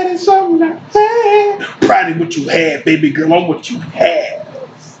proud of something like that. Proud of what you had, baby girl. I'm what you have.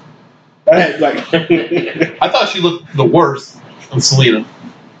 I had like, I thought she looked the worst than Selena.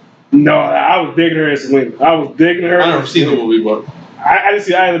 no, I was digging her as Selena. I was digging her. I never seen the movie, but I didn't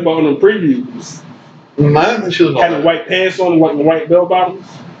see either but on the previews. I didn't think she looked all Having that. white pants on, white bell bottoms.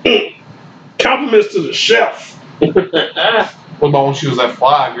 Compliments to the chef. What about when she was that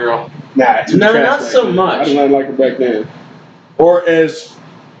fly girl? Nah, too No, fast not back so then. much. I did not like her back then. Or as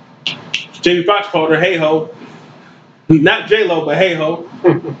Jamie Foxx called her, hey ho. Not J Lo, but hey ho.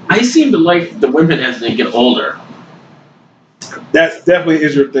 I seem to like the women as they get older. That's definitely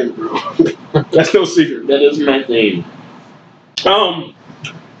is your thing, bro. That's no secret. That is my thing.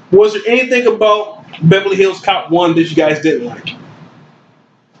 Was there anything about Beverly Hills Cop 1 that you guys didn't like?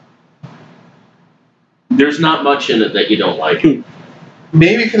 There's not much in it that you don't like.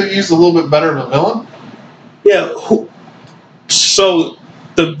 Maybe could have used a little bit better of a villain. Yeah. So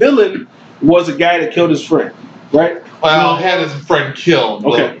the villain was a guy that killed his friend, right? Well, had his friend killed.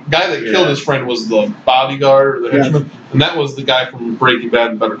 Okay. The guy that killed his friend was the bodyguard or the Yeah. henchman, and that was the guy from Breaking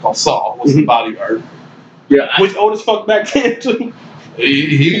Bad and Better Call Saul, was the bodyguard. Yeah, Was old as fuck back then too.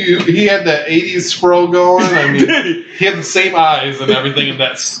 He had that 80s fro going. I mean, he had the same eyes and everything and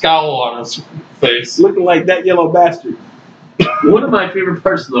that scowl on his face. Looking like that yellow bastard. one of my favorite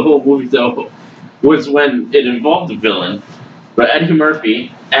parts of the whole movie, though, was when it involved a villain, but Eddie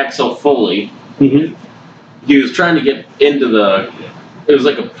Murphy, Axel Foley, Mm-hmm. he was trying to get into it was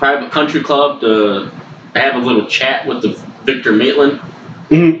like a private country club to have a little chat with the Victor Maitland,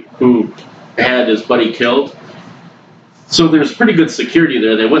 Mm-hmm. who had his buddy killed. So there's pretty good security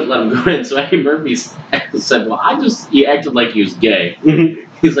there. They wouldn't let him go in. So Eddie Murphy said, well, he acted like he was gay. Mm-hmm.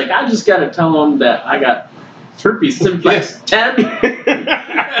 He's like, I just got to tell him that I got herpes simplex 10. Maybe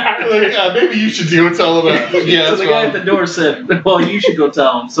you should go tell him that. Yeah, So that's the guy at the door said, well, you should go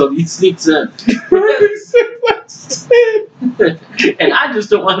tell him. So he sneaks in. And I just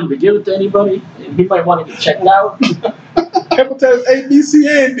don't want him to give it to anybody. And he might want to get checked out. Hepatitis A, B, C,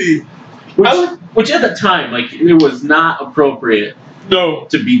 and D. Which at the time, like, it was not appropriate No,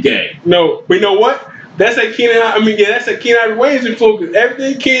 to be gay. no. But you know what? That's that that's that Kenan Wayne's influence.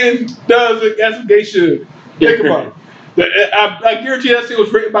 Everything Kenan does, that's what they should. Think about it. I guarantee that thing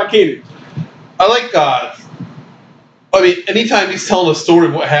was written by Kenan. I like I mean, anytime he's telling a story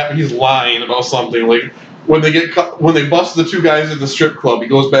of what happened, he's lying about something. Like when they bust the two guys at the strip club, he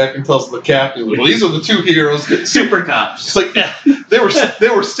goes back and tells the captain, "Well, these are the two heroes." Super cops. It's like they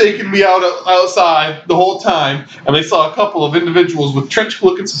were staking me out outside the whole time, and they saw a couple of individuals with trench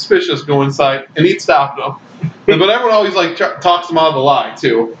looking suspicious go inside, and he stopped them. But everyone always like talks him out of the lie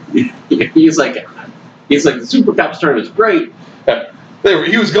too. He's like, the super cop story was great.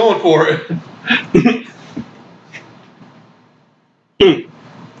 He was going for it.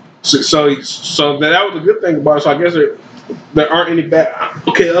 So that was a good thing about it. So I guess there aren't any bad.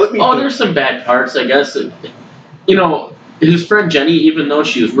 Okay, let me. Oh, there's some bad parts, I guess. You know, his friend Jenny, even though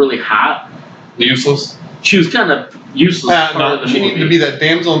she was really hot, Useless. she was kind of useless part of the She movie. needed to be that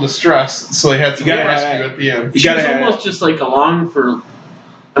damsel in distress, so they had to You gotta rescue have- at the end. You She gotta was have almost just like along for,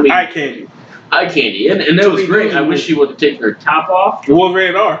 I mean, eye candy. eye candy, and that was great. I wish she would have taken her top off. It was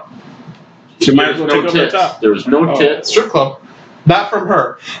rated R. She might as There well was take no off the tits. top. There was no Oh. tits. Strip club. Not from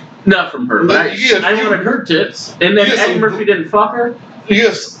her. Not from her, but I wanted her tits. And then You get Eddie some- Murphy didn't fuck her.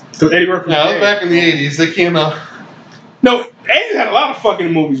 Yes. Because Eddie Murphy. Yeah, back in the 80s, they came No, Eddie had a lot of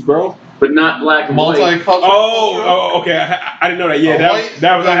fucking movies, bro. But not black and white. multicultural. Oh, okay. I didn't know that. Yeah,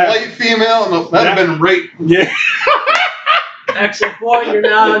 that was a I had. white female, and that'd have been rape. Yeah. Excellent point, you're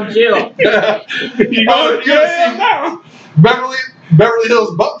now in jail. You Oh, go, you yeah, see- now. Beverly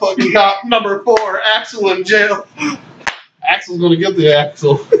Hills butt fucking cop number 4, Axel in jail. Axel's gonna get the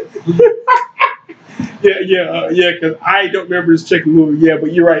Axel. Yeah, because I don't remember this chicken movie. Yeah,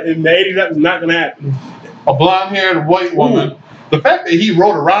 but you're right. In the 80s, that was not going to happen. A blonde-haired white woman. The fact that he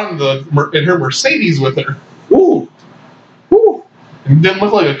rode around in her Mercedes with her. Ooh. And didn't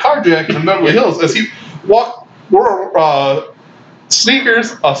look like a carjack in Beverly Hills as he wore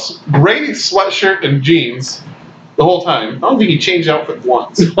sneakers, a gray sweatshirt, and jeans the whole time. I don't think he changed outfit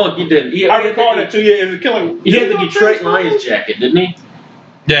once. No, he didn't. I recall that too. Yeah, in the killing. He had the Detroit Lions jacket, didn't he?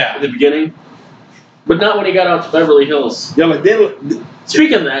 Yeah. At the beginning? But not when he got out to Beverly Hills. Yeah, like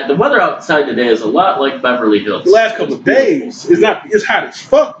Speaking of that, the weather outside today is a lot like Beverly Hills. the last couple of days, it's hot as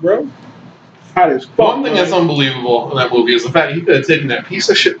fuck, bro. Hot as fuck. One thing that's unbelievable in that movie is the fact he could have taken that piece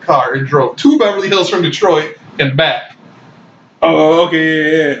of shit car and drove to Beverly Hills from Detroit and back. Oh,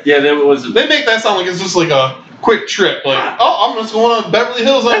 okay, yeah. Yeah, there was. They make that sound like it's just like a quick trip. Like, oh, I'm just going on Beverly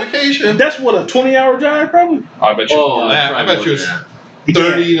Hills on vacation. That's what, a 20-hour drive, probably? I bet you more than that. I bet you it's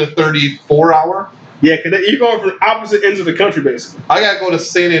 30 to 34 hour. Yeah, because you're going from opposite ends of the country, basically. I got to go to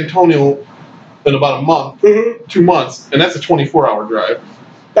San Antonio in about a month, 2 months, and that's a 24-hour drive.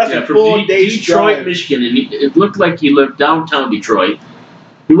 That's a from full day's Detroit, drive. Michigan, and it looked like he lived downtown Detroit.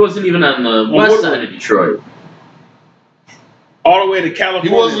 He wasn't even on the west side of Detroit. All the way to California.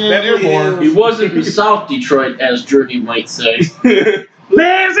 He wasn't in Beverly Dearborn. Hills. He wasn't in South Detroit, as Journey might say.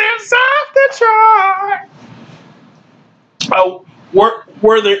 Lives in South Detroit. Oh,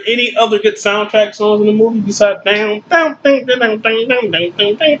 were there any other good soundtrack songs in the movie besides down, down, down, down, down, down, down, down,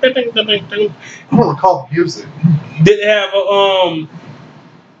 down, down, down, down, down? I don't recall the music. Did it have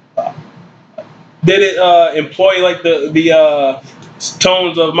Did it employ like the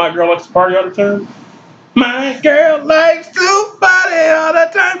tones of My Girl Likes to Party All the Time? My girl likes to party all the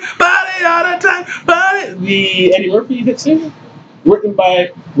time, party all the time, party. The Eddie Murphy hit single, written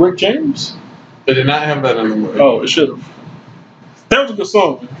by Rick James. They did not have that in the movie. Oh, it should have. That was a good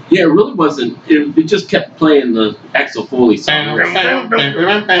song. Yeah, it really wasn't. It just kept playing the Axel Foley song.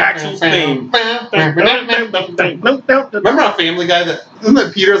 Axel's theme. Remember on Family Guy that isn't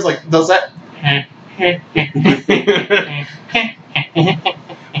that Peter's like does that?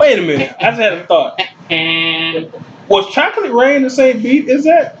 Wait a minute, I just had a thought. Was Chocolate Rain the same beat as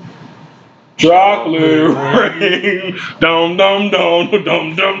that? Chocolate Rain, dum dum dum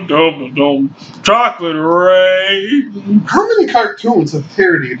dum dum dum dum. Chocolate Rain. How many cartoons have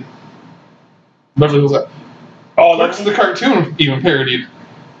parodied Beverly Hills? Oh, What's the cartoon even parodied?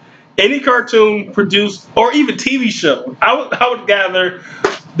 Any cartoon produced or even TV show, I would gather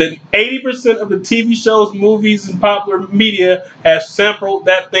that 80% of the TV shows, movies, and popular media has sampled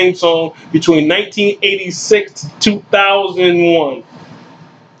that theme song between 1986 to 2001.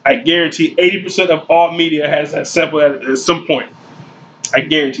 I guarantee 80% of all media has that sample at some point. I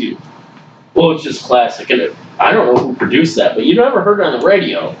guarantee it. Well, it's just classic, and I don't know who produced that, but you never heard it on the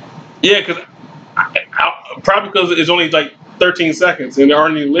radio. Yeah, because probably because it's only like 13 seconds and there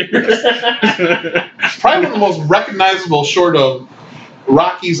aren't any lyrics. Probably one of the most recognizable short of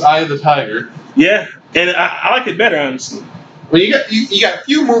Rocky's Eye of the Tiger. Yeah, and I like it better, honestly. Well, you got a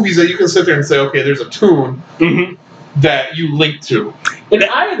few movies that you can sit there and say, okay, there's a tune that you link to. And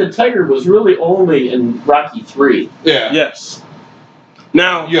Eye of the Tiger was really only in Rocky 3. Yeah. Yes.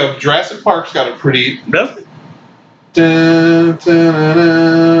 Now You have Jurassic Park's got a pretty. does it?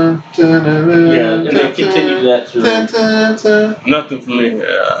 Yeah, and they continued that through. Nothing for me.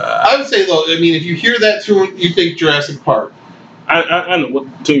 I would say though, I mean, if you hear that tune, you think Jurassic Park. I know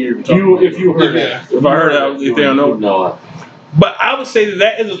what tune you're even talking about. If you heard Yeah. it. If I heard it, I would think I know it. know it. But I would say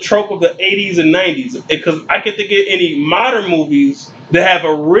that is a trope of the 80s and 90s because I can think of any modern movies that have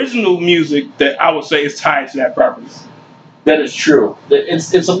original music that I would say is tied to that property. That is true.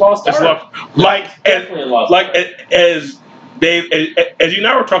 It's a lost It's art. Definitely a lost art. as Dave, as you and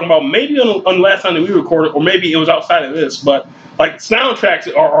I were talking about, maybe on the last time that we recorded, or maybe it was outside of this, but like soundtracks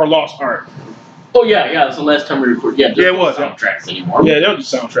are lost art. Oh yeah, that's the last time we recorded. Yeah, Yeah, it was. soundtracks anymore. Yeah, they don't do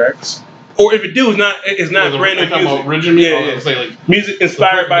soundtracks. Or if it do, it's not brand new music. Original Yeah, music. yeah. Say, like, Music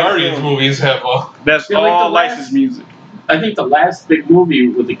inspired by the Guardians film. movies have. That's Yeah, like all the last- licensed music. I think the last big movie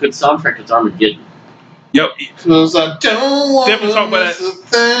with a good soundtrack is Armageddon. Yep. Cause I don't want Definitely talk about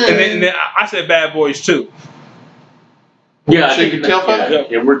that. And then I said Bad Boys too. Yeah, I Shake think Your Tail that, Feather?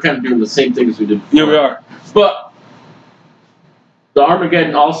 yeah, we're kind of doing the same thing as we did before. Here we are. But the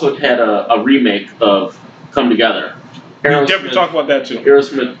Armageddon also had a remake of Come Together. We definitely talk about that too.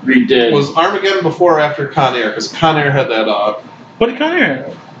 Aerosmith redid. Was Armageddon before or after Con Air? Because Con Air had that. What did kind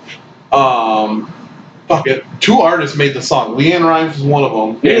of Fuck it. Two artists made the song. Leanne Rimes was one of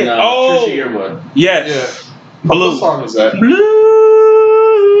them. and Oh. Trisha Yearwood. Yes. Yeah. What song is that? Blue.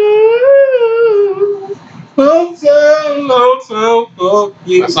 Fuck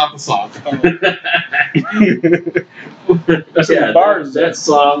you. That's not the song. That's Yeah, bars. that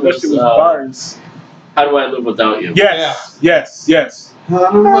song That was, shit was bars. How Do I Live Without You? Yes. Yes.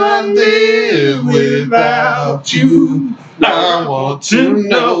 How do I live without you? I want to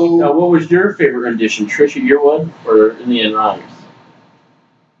know. Now, what was your favorite rendition, Trisha Yearwood or Indian Rhymes?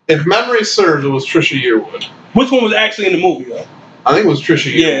 If memory serves, it was Trisha Yearwood. Which one was actually in the movie though? I think it was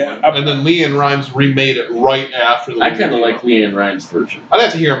Trisha Yeah, Yearwood. And then Leanne Rimes remade it right after the I kind of like Leanne Rimes' version. I'd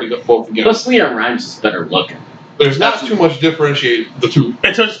have to hear them both again. Plus, Leanne Rimes is better looking. There's not too much differentiate the two.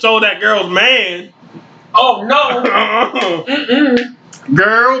 Until she stole that girl's man. Oh, no! Mm-mm.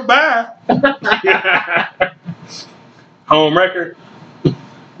 Girl, bye. Home record.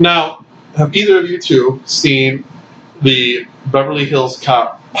 Now, have either of you two seen the Beverly Hills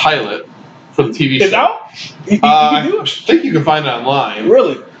Cop pilot for the TV show? It's out? You I can do it? think you can find it online.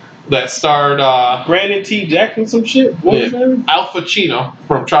 Really? That starred Brandon T. Jackson, some shit? What was his name? Al Pacino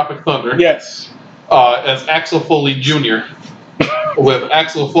from Tropic Thunder Yes. as Axel Foley Jr. with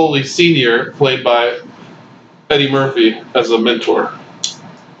Axel Foley Sr. played by Eddie Murphy as a mentor.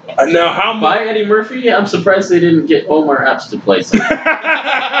 Now, how much? By Eddie Murphy, I'm surprised they didn't get Omar Epps to play something.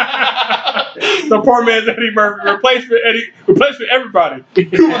 The poor man's Eddie Murphy. Replacement everybody. I'm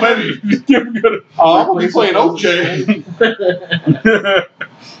going to be playing OJ.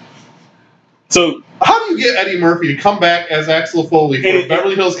 So, How do you get Eddie Murphy to come back as Axel Foley for a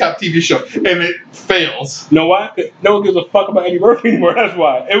Beverly Hills Cop TV show and it fails? know why? No one gives a fuck about Eddie Murphy anymore. That's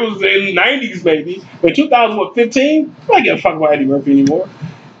why. It was in the 90s, maybe. In 2015, I don't give a fuck about Eddie Murphy anymore.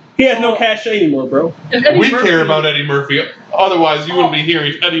 He has no cachet anymore, bro. We care about Eddie Murphy. Otherwise, you wouldn't be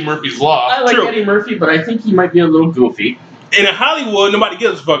hearing Eddie Murphy's Law. I like True. Eddie Murphy, but I think he might be a little goofy. And in Hollywood, nobody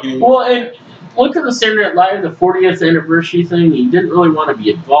gives a fuck anymore. Well, and look at the Saturday Night Live, the 40th anniversary thing. He didn't really want to be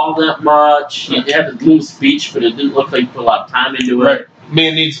involved that much. He had a little speech, but it didn't look like he put a lot of time into it. Right.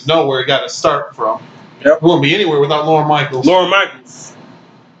 Man needs to know where he got to start from. Yep. He wouldn't be anywhere without Lorne Michaels. Lorne Michaels.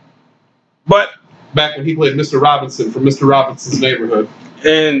 But, Back when he played Mr. Robinson from Mr. Robinson's Neighborhood.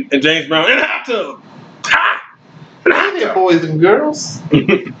 and James Brown, in a hot tub. Ha! In a hot Yeah, tub. boys and girls.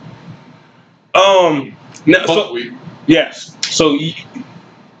 Now, so, Buckwheat. yes. So,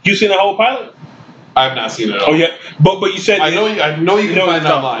 you seen the whole pilot? I have not seen it at all. Oh, yeah. But you said... I know you can find it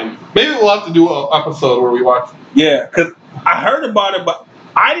it's online. Maybe we'll have to do an episode where we watch. Yeah, because I heard about it, but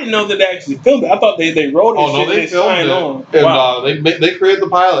I didn't know that they actually filmed it. I thought they wrote it. Oh no, they filmed signed it, on. and Wow. they created the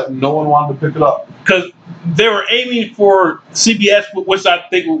pilot, and no one wanted to pick it up. Because they were aiming for CBS, which I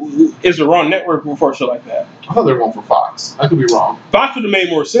think is the wrong network for a show like that. I thought they were going for Fox. I could be wrong. Fox would have made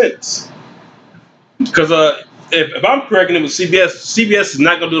more sense. Because if I'm correct, and it was CBS. CBS is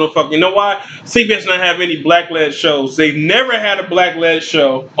not going to do no fucking. You know why? CBS not have any black-led shows. They've never had a black-led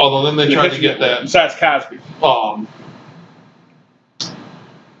show. Although then they tried to get that Besides Cosby.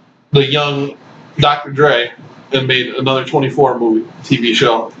 The young Dr. Dre and made another 24 movie TV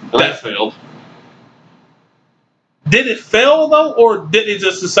show, and that failed. Did it fail though, or did it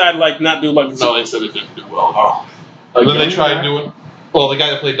just decide like not do like? No, they said it didn't do well. And then they tried doing. Well, the guy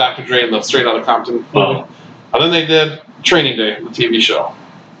that played Dr. Dre in the Straight Outta Compton movie. Oh. And then they did Training Day, the TV show,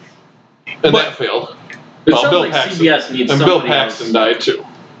 and that failed. It sounds Bill like Paxton. CBS needs And Bill somebody Paxton else. died too.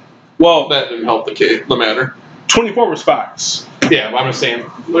 Well, That didn't help the matter. 24 was Fox. Yeah, I'm just saying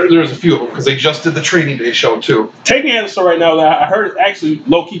there's a few of them because they just did the Training Day show too. Taken has a show right now that I heard is actually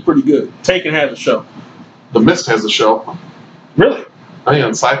low key pretty good. Taken has a show. The Mist has a show. Really? I think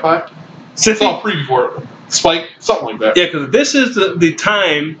on Sci-Fi. Since It's all preview for it. Spike, something like that. yeah, because this is the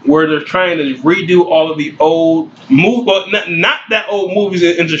time where they're trying to redo all of the old movies, well, not that old movies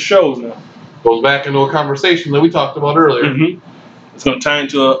into shows now. Goes back into a conversation that we talked about earlier. Mm-hmm. It's going to tie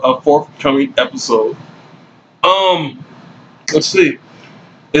into a forthcoming episode. Let's see.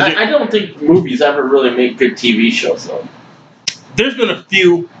 I don't think movies ever really make good TV shows, though. There's been a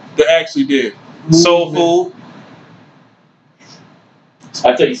few that actually did. Soul Food.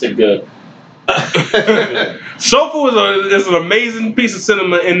 I thought you said good. Soul Food is an amazing piece of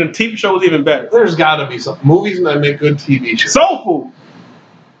cinema, and the TV show was even better. There's got to be some movies that make good TV shows. Soul Food.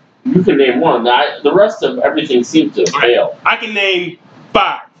 You can name one. The rest of everything seems to fail. I can name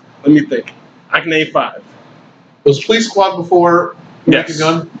 5. Let me think. I can name 5. Was Police Squad before Yes. Naked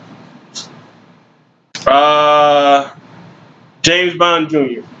Gun? James Bond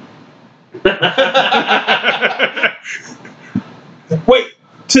Jr. Wait,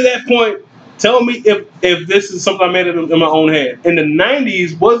 to that point, tell me if this is something I made in my own head. In the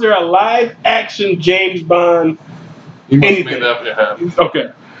 90s, was there a live action James Bond? You must Anything. have made that up in your head.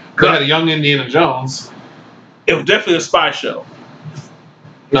 Okay. They had a young Indiana Jones. It was definitely a spy show.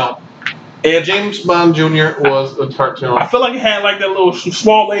 No. And James Bond Jr. was a cartoon. I feel like it had like that little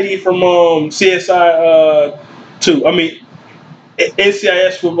small lady from CSI 2. I mean,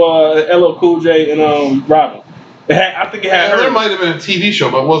 NCIS with LL Cool J and Robin. I think it had her. There might have been a TV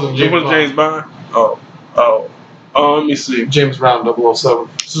show, but it wasn't James Bond. James Bond. Let me see. James Brown 007.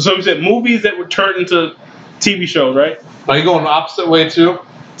 So we said movies that were turned into TV shows, right? Are you going the opposite way too?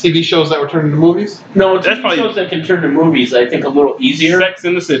 TV shows that were turned into movies? No, That's TV probably- shows that can turn to movies, I think, a little easier. Sex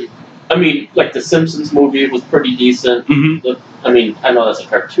in the City. I mean, like the Simpsons movie was pretty decent. Mm-hmm. I mean, I know that's a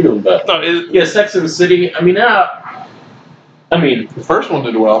cartoon, but No, yeah, Sex in the City. I mean, The first one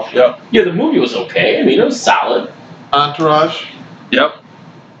did well. yeah, the movie was okay. I mean, it was solid. Entourage. Yep.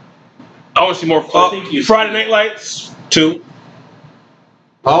 I want to see more. I think you- Friday Night Lights 2.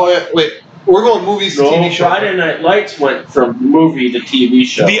 Oh, yeah, wait. We're going movies to No, TV shows. Friday Night Lights went from movie to TV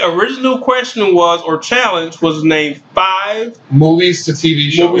show. The original question was, or challenge was named 5. Movies to TV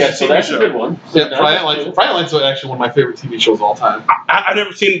shows. Movies yeah, so that's a good one. Yeah, Friday Night Lights is actually one of my favorite TV shows of all time. I've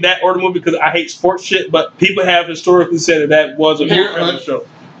never seen that or the movie because I hate sports shit, but people have historically said that was a Parenthood. show.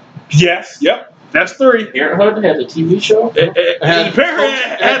 Yes, yep, that's 3. Parenthood had a TV show. Parenthood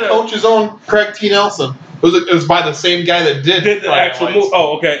had a Coach's own Craig T. Nelson. It was by the same guy that did the Friday actual Night movie. Lights.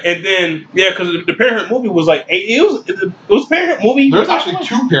 Oh, okay. And then because the Parenthood movie was like it was Parenthood movie. There's actually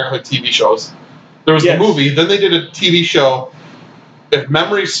 2 Parenthood TV shows. There was Yes. the movie, then they did a TV show. If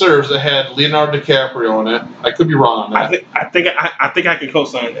memory serves, it had Leonardo DiCaprio in it. I could be wrong on that. I think I can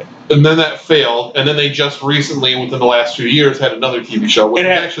co-sign that. And then that failed. And then they just recently, within the last few years, had another TV show, which It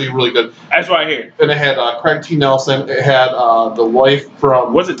was had- actually really good. That's what I hear. And it had Craig T. Nelson. It had the wife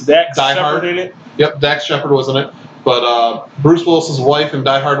from Was it Dax Die Shepard Hard. in it? Yep, Dax Shepard was in it. But Bruce Willis's wife in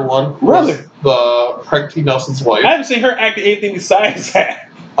Die Hard 1 Really? was the Craig T. Nelson's wife. I haven't seen her act in anything besides that.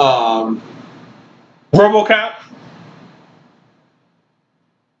 RoboCop.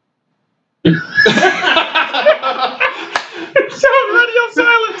 Radio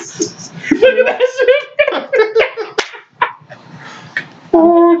silence. Look at that shit.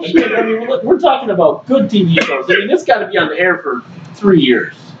 Again, I mean, we're talking about good TV shows. I mean, it's got to be on the air for 3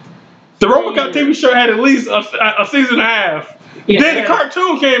 years. The RoboCop TV show had at least a season and a half. Yeah, Then the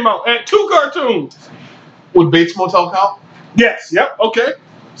cartoon came out. Had 2 cartoons. Would Bates Motel count? Yes. Yep. Okay.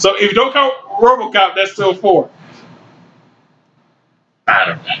 So if you don't count RoboCop, that's still 4. I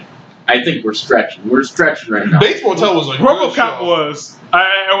don't know. I think we're stretching. We're stretching right now. Bates Motel was a good RoboCop show. was.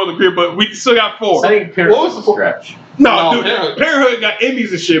 I will agree, but we still got 4. I think What was Parenthood's the- a stretch. No, No, dude, Parenthood got Emmys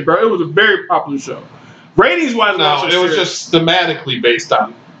and shit, bro. It was a very popular show. Ratings wise, No, it was just thematically based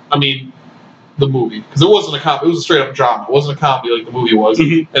on, the movie. Because it wasn't a comedy. It was a straight up drama. It wasn't a comedy like the movie was.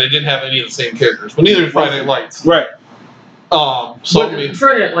 Mhm. And it didn't have any of the same characters. But neither did Friday Night Lights. right. So, But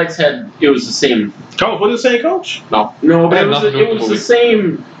Friday Night Lights it was the same. Coach, was it the same coach? no. No, It but had it was, nothing to do it with was the the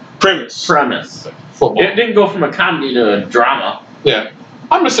same Premise. premise. Football. It didn't go from a comedy to a drama. Yeah.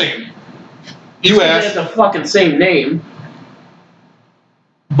 I'm just saying. You It had asked. the fucking same name.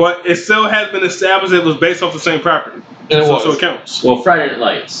 But it still has been established it was based off the same property. And it was. So it counts. Well, Friday Night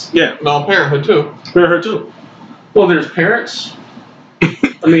Lights. Yeah. No, Parenthood too. Parenthood too. Well, there's parents.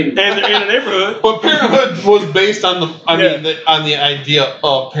 I mean, And they're in the neighborhood. But Parenthood was based on Yeah. on the idea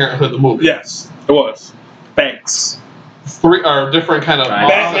of Parenthood the movie. Yes, it was. Thanks. 3 are different kind of Right.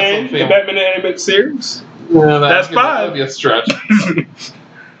 Batman, the Batman animated series. Yeah, That's 5. That'd be a stretch.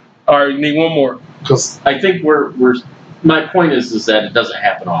 All right, need one more. Because I think we're. My point is that it doesn't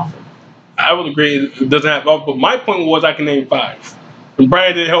happen often. I would agree it doesn't have, but my point was I can name 5. And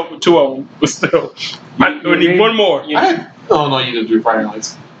Brian didn't help with 2 of them, but still, I need named- one more. you- oh no, you didn't do Friday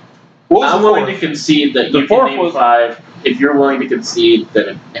Nights. What was I'm the willing to fourth? concede that The you fourth can name was- 5 if you're willing to concede that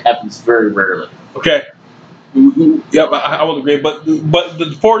it happens very rarely. Okay. Yep, I will agree. But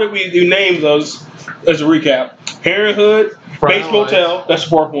the 4 that we named those as a recap: Parenthood, Friday Bates Night Motel. That's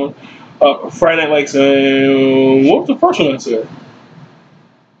the 4th one. Friday Night Lights. What was the first one I said?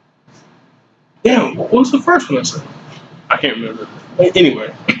 Damn, what was the first one I said? I can't remember.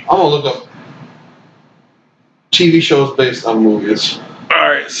 Anyway, I'm gonna look up TV shows based on movies. all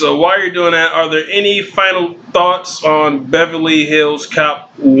right. So while you're doing that, are there any final thoughts on Beverly Hills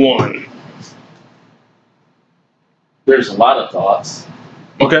Cop 1? There's a lot of thoughts.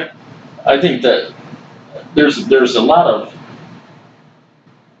 Okay. I think that there's a lot of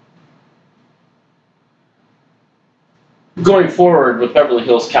going forward with Beverly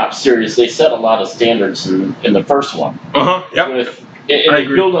Hills Cop series. They set a lot of standards in the first one. Yep. With I and they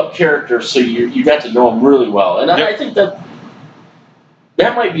agree. build up characters so you got to know them really well. And Yep. I think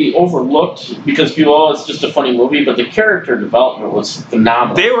that might be overlooked because people, oh, it's just a funny movie, but the character development was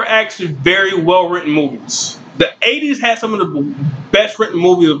phenomenal. They were actually very well written movies. the 80s had some of the best written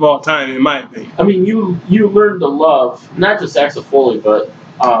movies of all time, in my opinion. I mean, you learn to love not just Axel Foley, but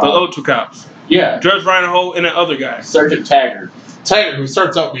The other two cops. yeah, Judge Reinhold and that other guy. Sergeant Taggart. Taggart, who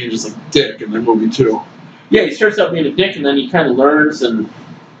starts out being just like dick in the movie too. Yeah, he starts out being a dick, and then he kind of learns, and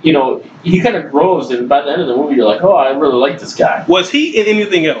you know, he kind of grows. And by the end of the movie, you're like, oh, I really like this guy. Was he in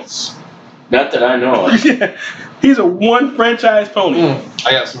anything else? Not that I know of. Yeah. He's a one franchise pony.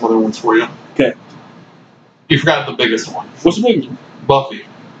 I got some other ones for you. Okay. You forgot the biggest one. What's the biggest one? Buffy.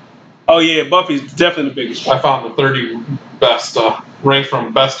 Oh, yeah, Buffy's definitely the biggest one. I found the 30 best, ranked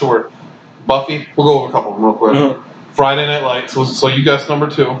from best to worst. Buffy. We'll go over a couple of them real quick. Uh-huh. Friday Night Lights. So you guessed number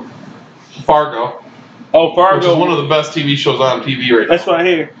 2. Fargo. Oh, Fargo. Which is one of the best TV shows on TV right now. That's what I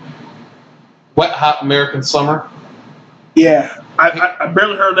hear. Wet Hot American Summer. Yeah. I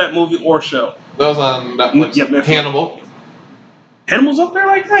barely heard that movie or show. That was on Netflix. Yeah, Netflix. Hannibal. Hannibal's up there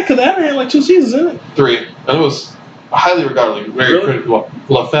like that? Because that had like 2 seasons in it. 3. And it was highly regarded, like, very Really? critical.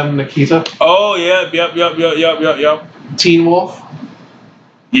 La Femme Nikita. Oh, yeah. Yep. Teen Wolf.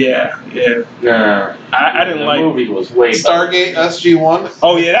 Yeah. Nah, I didn't the like movie was way better. Stargate SG-1.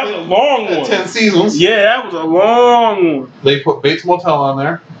 Oh, yeah, that was a long Had one. 10 seasons. Yeah, that was a long one. They put Bates Motel on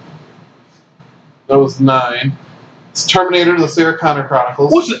there. That was 9. It's Terminator: The Sarah Connor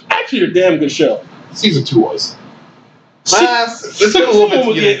Chronicles. Which is actually a damn good show. Season 2 was. Se- It took a little bit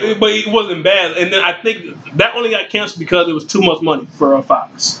to get into it. but it wasn't bad. And then I think that only got canceled because it was too much money for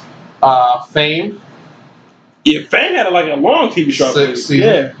Fox. Fame. Yeah, Fame had like a long TV show. 6 seasons.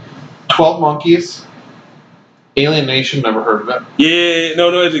 Yeah. 12 Monkeys. Alien Nation, never heard of it. Yeah,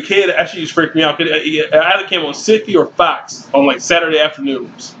 no, as a kid, it actually used to freak me out. It either came on Syfy or Fox on like Saturday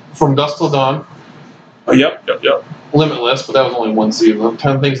afternoons. From Dusk Till Dawn. Oh, yep. Limitless, but that was only 1 season.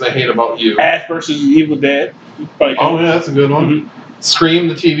 10 Things I Hate About You. Ash versus Evil Dead. Oh, yeah, that's a good one. Mhm. Scream,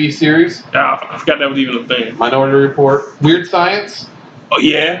 the TV series. I forgot that was even a thing. Minority Report. Weird Science. Oh,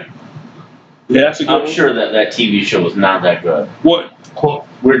 yeah. Yeah, that's a good I'm one. sure that TV show was not that good. What?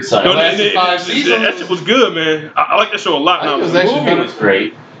 Weird Science. No, lasted 5 seasons. That shit was good, man. I like that show a lot I now. think it was The actually movie better. was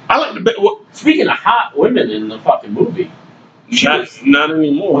great. I like the well, Speaking of hot women in the fucking movie, not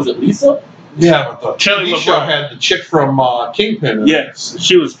anymore. was it Lisa? Yeah, but the Kelly TV show LeBron. had the chick from Kingpin. in it. Yes,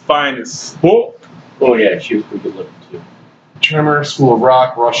 she was fine as fuck. Oh yeah, she was pretty good looking too. Tremor, School of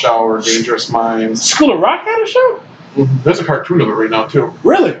Rock, Rush Hour, Dangerous Minds. School of Rock had a show? There's a cartoon of it right now too.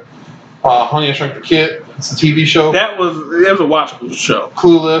 Really? Honey, I Shrunk the Kid. It's a TV show. That was a watchable show.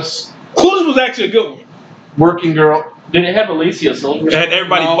 Clueless. Clueless was actually a good one. Working Girl. Did it have Alicia Silverstone? It had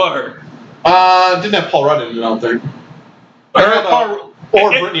everybody No. but her. Didn't have Paul Rudd in it, I don't think. Her, It had,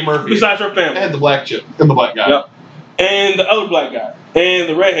 or Brittany Murphy. Besides her It family. had the black chick and the black guy. Yep. And the other black guy. And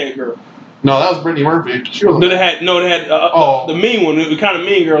the redhead girl. No, that was Brittany Murphy. She was. No, they had the mean one, the kind of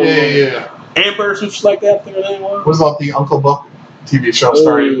mean girl. Yeah. Amber, some shit like that. I think her name was. What about the Uncle Buck TV show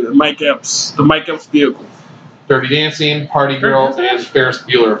starring Mike Epps. The Mike Epps vehicle. Dirty Dancing, Party Girl, and Ferris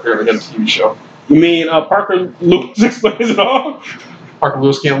Bueller apparently had a TV show. You mean Parker Lewis explains it all? Parker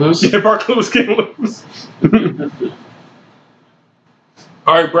Lewis Can't Lose. Yeah, Parker Lewis can't lose.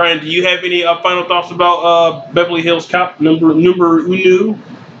 All right, Brian, do you have any final thoughts about Beverly Hills Cop number uno?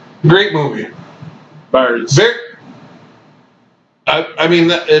 Great movie. Birds. Very. I mean,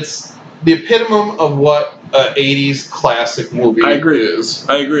 it's the epitome of what an '80s classic movie I agree. is.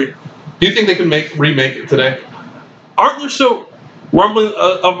 I agree. Do you think they can remake it today? Aren't there still rumbling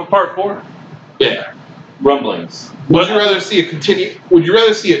of a part 4? Yeah. Rumblings. Would you rather see it continue? Would you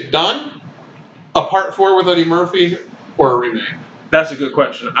rather see it done, a part 4 with Eddie Murphy, or a remake? That's a good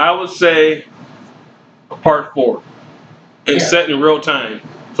question. I would say a part 4. It's Yeah. set in real time.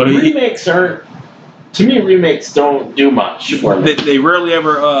 So Remakes aren't. To me, remakes don't do much for me. they rarely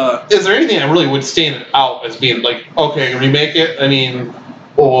ever. Is there anything that really would stand out as being like, okay, remake it? I mean,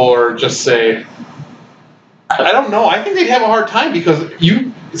 or just say, I don't know. I think they'd have a hard time because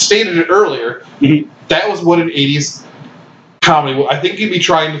you stated it earlier. Mhm. That was what an '80s comedy was. I think you'd be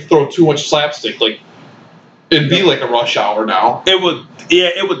trying to throw too much slapstick. Like, it'd be like a Rush Hour now. It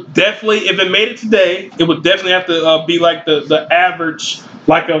would definitely, if it made it today, it would definitely have to be like the average,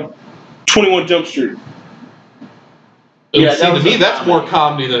 like a 21 Jump Street. Yeah, See, that to was me, a that's more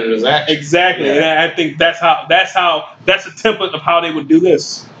comedy than it is action. Exactly, Yeah. and I think that's a template of how they would do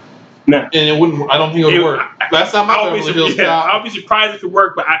this. Now, And it wouldn't. I don't think it would work. That's not my I'll be, Beverly Hills Cop. I'll be surprised if it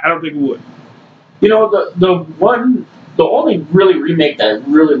worked, but I don't think it would. You know, the only really remake that I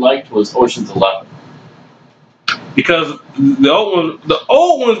really liked was Ocean's 11. Because the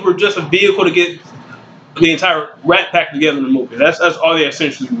old ones were just a vehicle to get the entire Rat Pack together in the movie. That's all they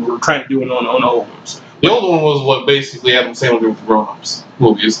essentially were trying to do on the old ones. The old one was what basically Adam Sandler did with the grown-ups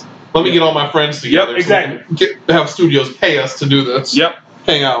movies. Let me get all my friends together. Yep, exactly. So have studios pay us to do this. Yep.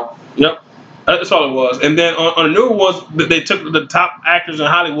 Hang out. Yep. That's all it was. And then on the newer ones, they took the top actors in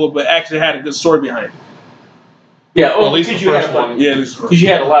Hollywood, but actually had a good story behind it. Yeah, Well, at least the first one. Yeah, because you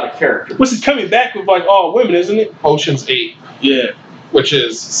had a lot of characters. Which is coming back with like all women, isn't it? Ocean's 8. Yeah. Which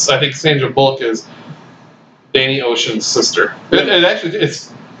is, I think Sandra Bullock is Danny Ocean's sister.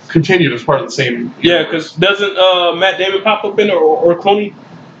 It's continued as part of the same. Yeah, because doesn't Matt Damon pop up in it or Clooney?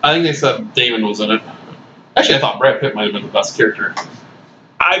 I think they said Damon was in it. Actually, I thought Brad Pitt might have been the best character.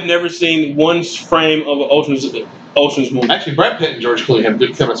 I've never seen one frame of an Ocean's movie. Actually, Brad Pitt and George Clooney have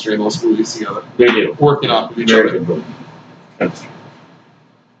good chemistry in those movies together. They do. Working off of each Very other. good.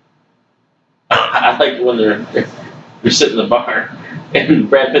 I like when they're sitting in the bar and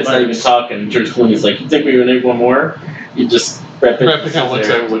Brad Pitt's not even talking. George Clooney's like, "You think we would need one more?" Brad Pitt kind of looks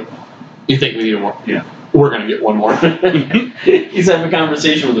at him like, "You think we need one more?" Yeah. We're gonna get one more. He's having a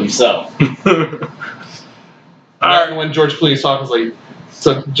conversation with himself. Alright, when George Clooney's talking, like,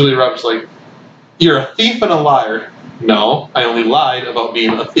 so Julia Roberts like, "You're a thief and a liar." No, I only lied about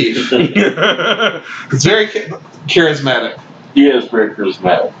being a thief. It's very charismatic. He is very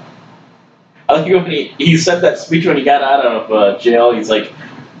charismatic. I like when he said that speech when he got out of jail. He's like,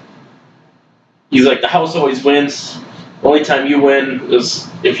 the house always wins. The only time you win is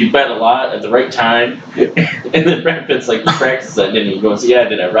if you bet a lot at the right time. And then Brad Pitt's like, "You practiced that, didn't you?" He goes, "Yeah,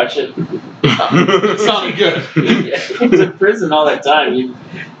 did I rush it?" It sounded good. Yeah, he was in prison all that time. You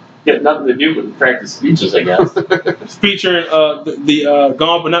get nothing to do but practice speeches, I guess. Featuring the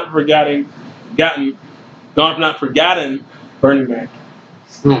Gone But Not Forgotten Bernie Mac.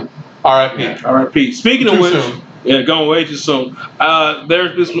 R.I.P. R.I.P. Speaking of Too which, soon. yeah, gone way too soon.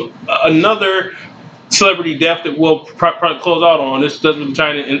 There's another celebrity death that we'll probably close out on. This doesn't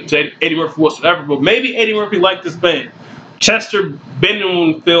tie into Eddie Murphy whatsoever, but maybe Eddie Murphy liked this band. Chester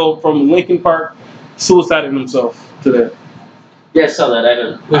Benningfield from Linkin Park suicided himself today. Yeah, I saw that. I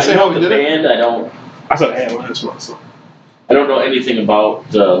know the band. I saw the headline as well. So. I don't know anything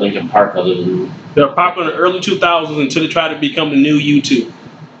about Linkin Park other than they were popular in the early 2000s until they tried to become the new U2.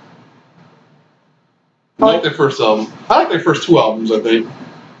 I like their first album. I like their first two albums, I think.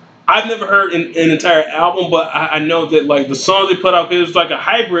 I've never heard an entire album, but I know that like the songs they put out, it was like a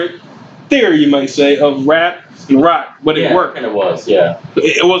hybrid theory, you might say, of rap and rock, but it worked. And it was, yeah.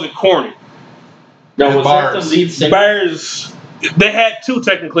 It wasn't corny. No, was Bars. that the lead singer? Bars. They had two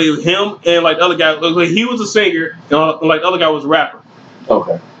technically, him and like the other guy. Like, he was a singer, and like the other guy was a rapper.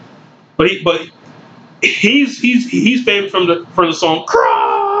 Okay. But he's famous from the song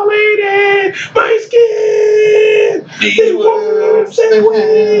 "Crawling in My Skin." They won't say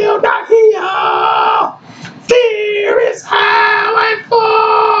will not heal. Fear is how I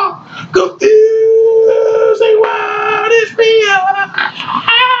fall. Confusing what is real.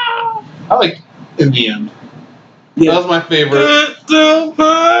 I like In the End. Yeah. That was my favorite. Got so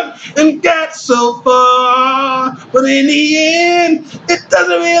far and got so far, but in the end, it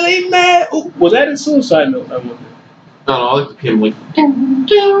doesn't really matter. Ooh, was that a suicide note? I wonder. No, I like the him like.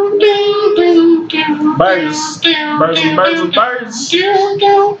 Birds.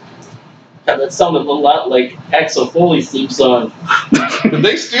 Yeah, that sounded a lot like Axel Foley's theme song. Did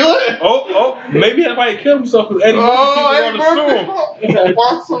they steal it? Oh, maybe somebody killed himself with Eddie Eddie Murphy. Murphy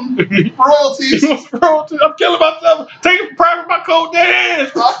want some royalties. I'm killing myself. Taking private my code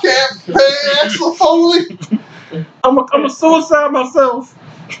dance. I can't pay Axel Foley. I'm a suicide myself.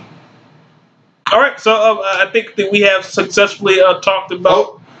 All right, so I think that we have successfully talked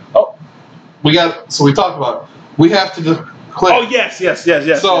about. We talked about. We have to declare. Oh yes.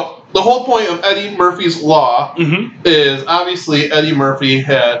 So the whole point of Eddie Murphy's Law is obviously Eddie Murphy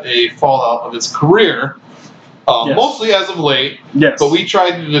had a fallout of his career, mostly as of late. Yes. But we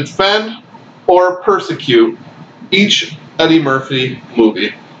tried to defend or persecute each Eddie Murphy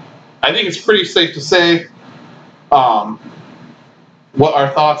movie. I think it's pretty safe to say what our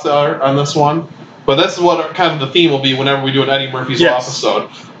thoughts are on this one. But this is what kind of the theme will be whenever we do an Eddie Murphy's Law episode.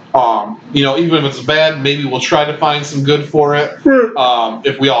 Even if it's bad, maybe we'll try to find some good for it.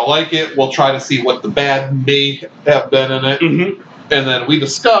 If we all like it, we'll try to see what the bad may have been in it. And then we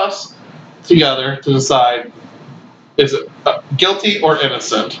discuss together to decide, is it guilty or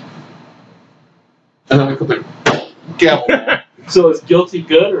innocent? And then we put the gavel down. So is guilty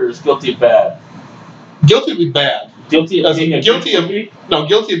good or is guilty bad? Guilty would be bad. Guilty of being guilty of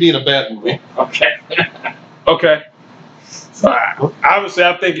being a bad movie. Okay. So obviously,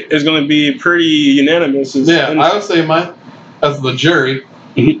 I think it's going to be pretty unanimous. I would say as the jury.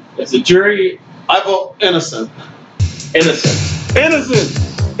 As a jury, I vote innocent. Innocent.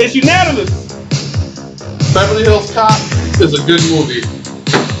 It's unanimous. Beverly Hills Cop is a good movie.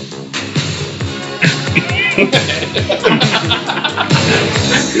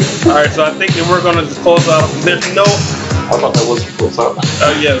 All right, so I think that we're gonna just close out. There's no. I thought that was close out.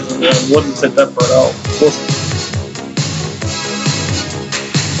 Yes, we'll just take that part out. We'll see.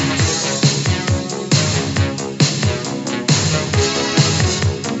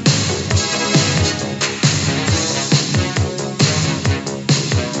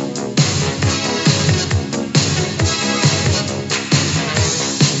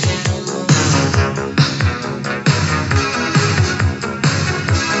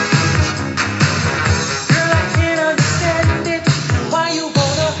 Girl, I can't understand it. Why you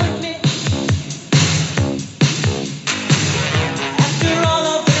wanna hurt me? After all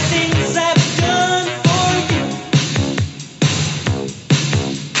of the things I've done for you,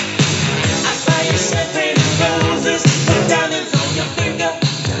 I buy you champagne and roses, put diamonds on your finger.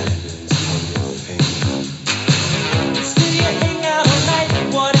 Still you hang out all night.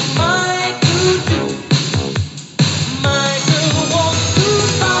 What am I to do? My girl wants to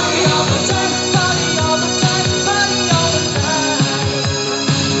party all the time, party all the time, party all the time.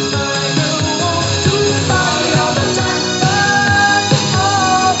 My girl wants to party all the time, party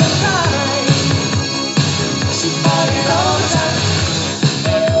all the time. She party all the time.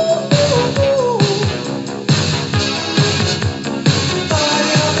 Ooh, ooh, ooh.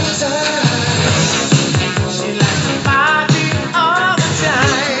 Party all the time. She likes to party all the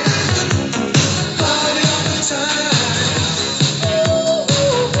time. Party all the time.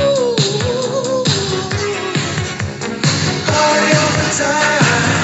 Party all the time.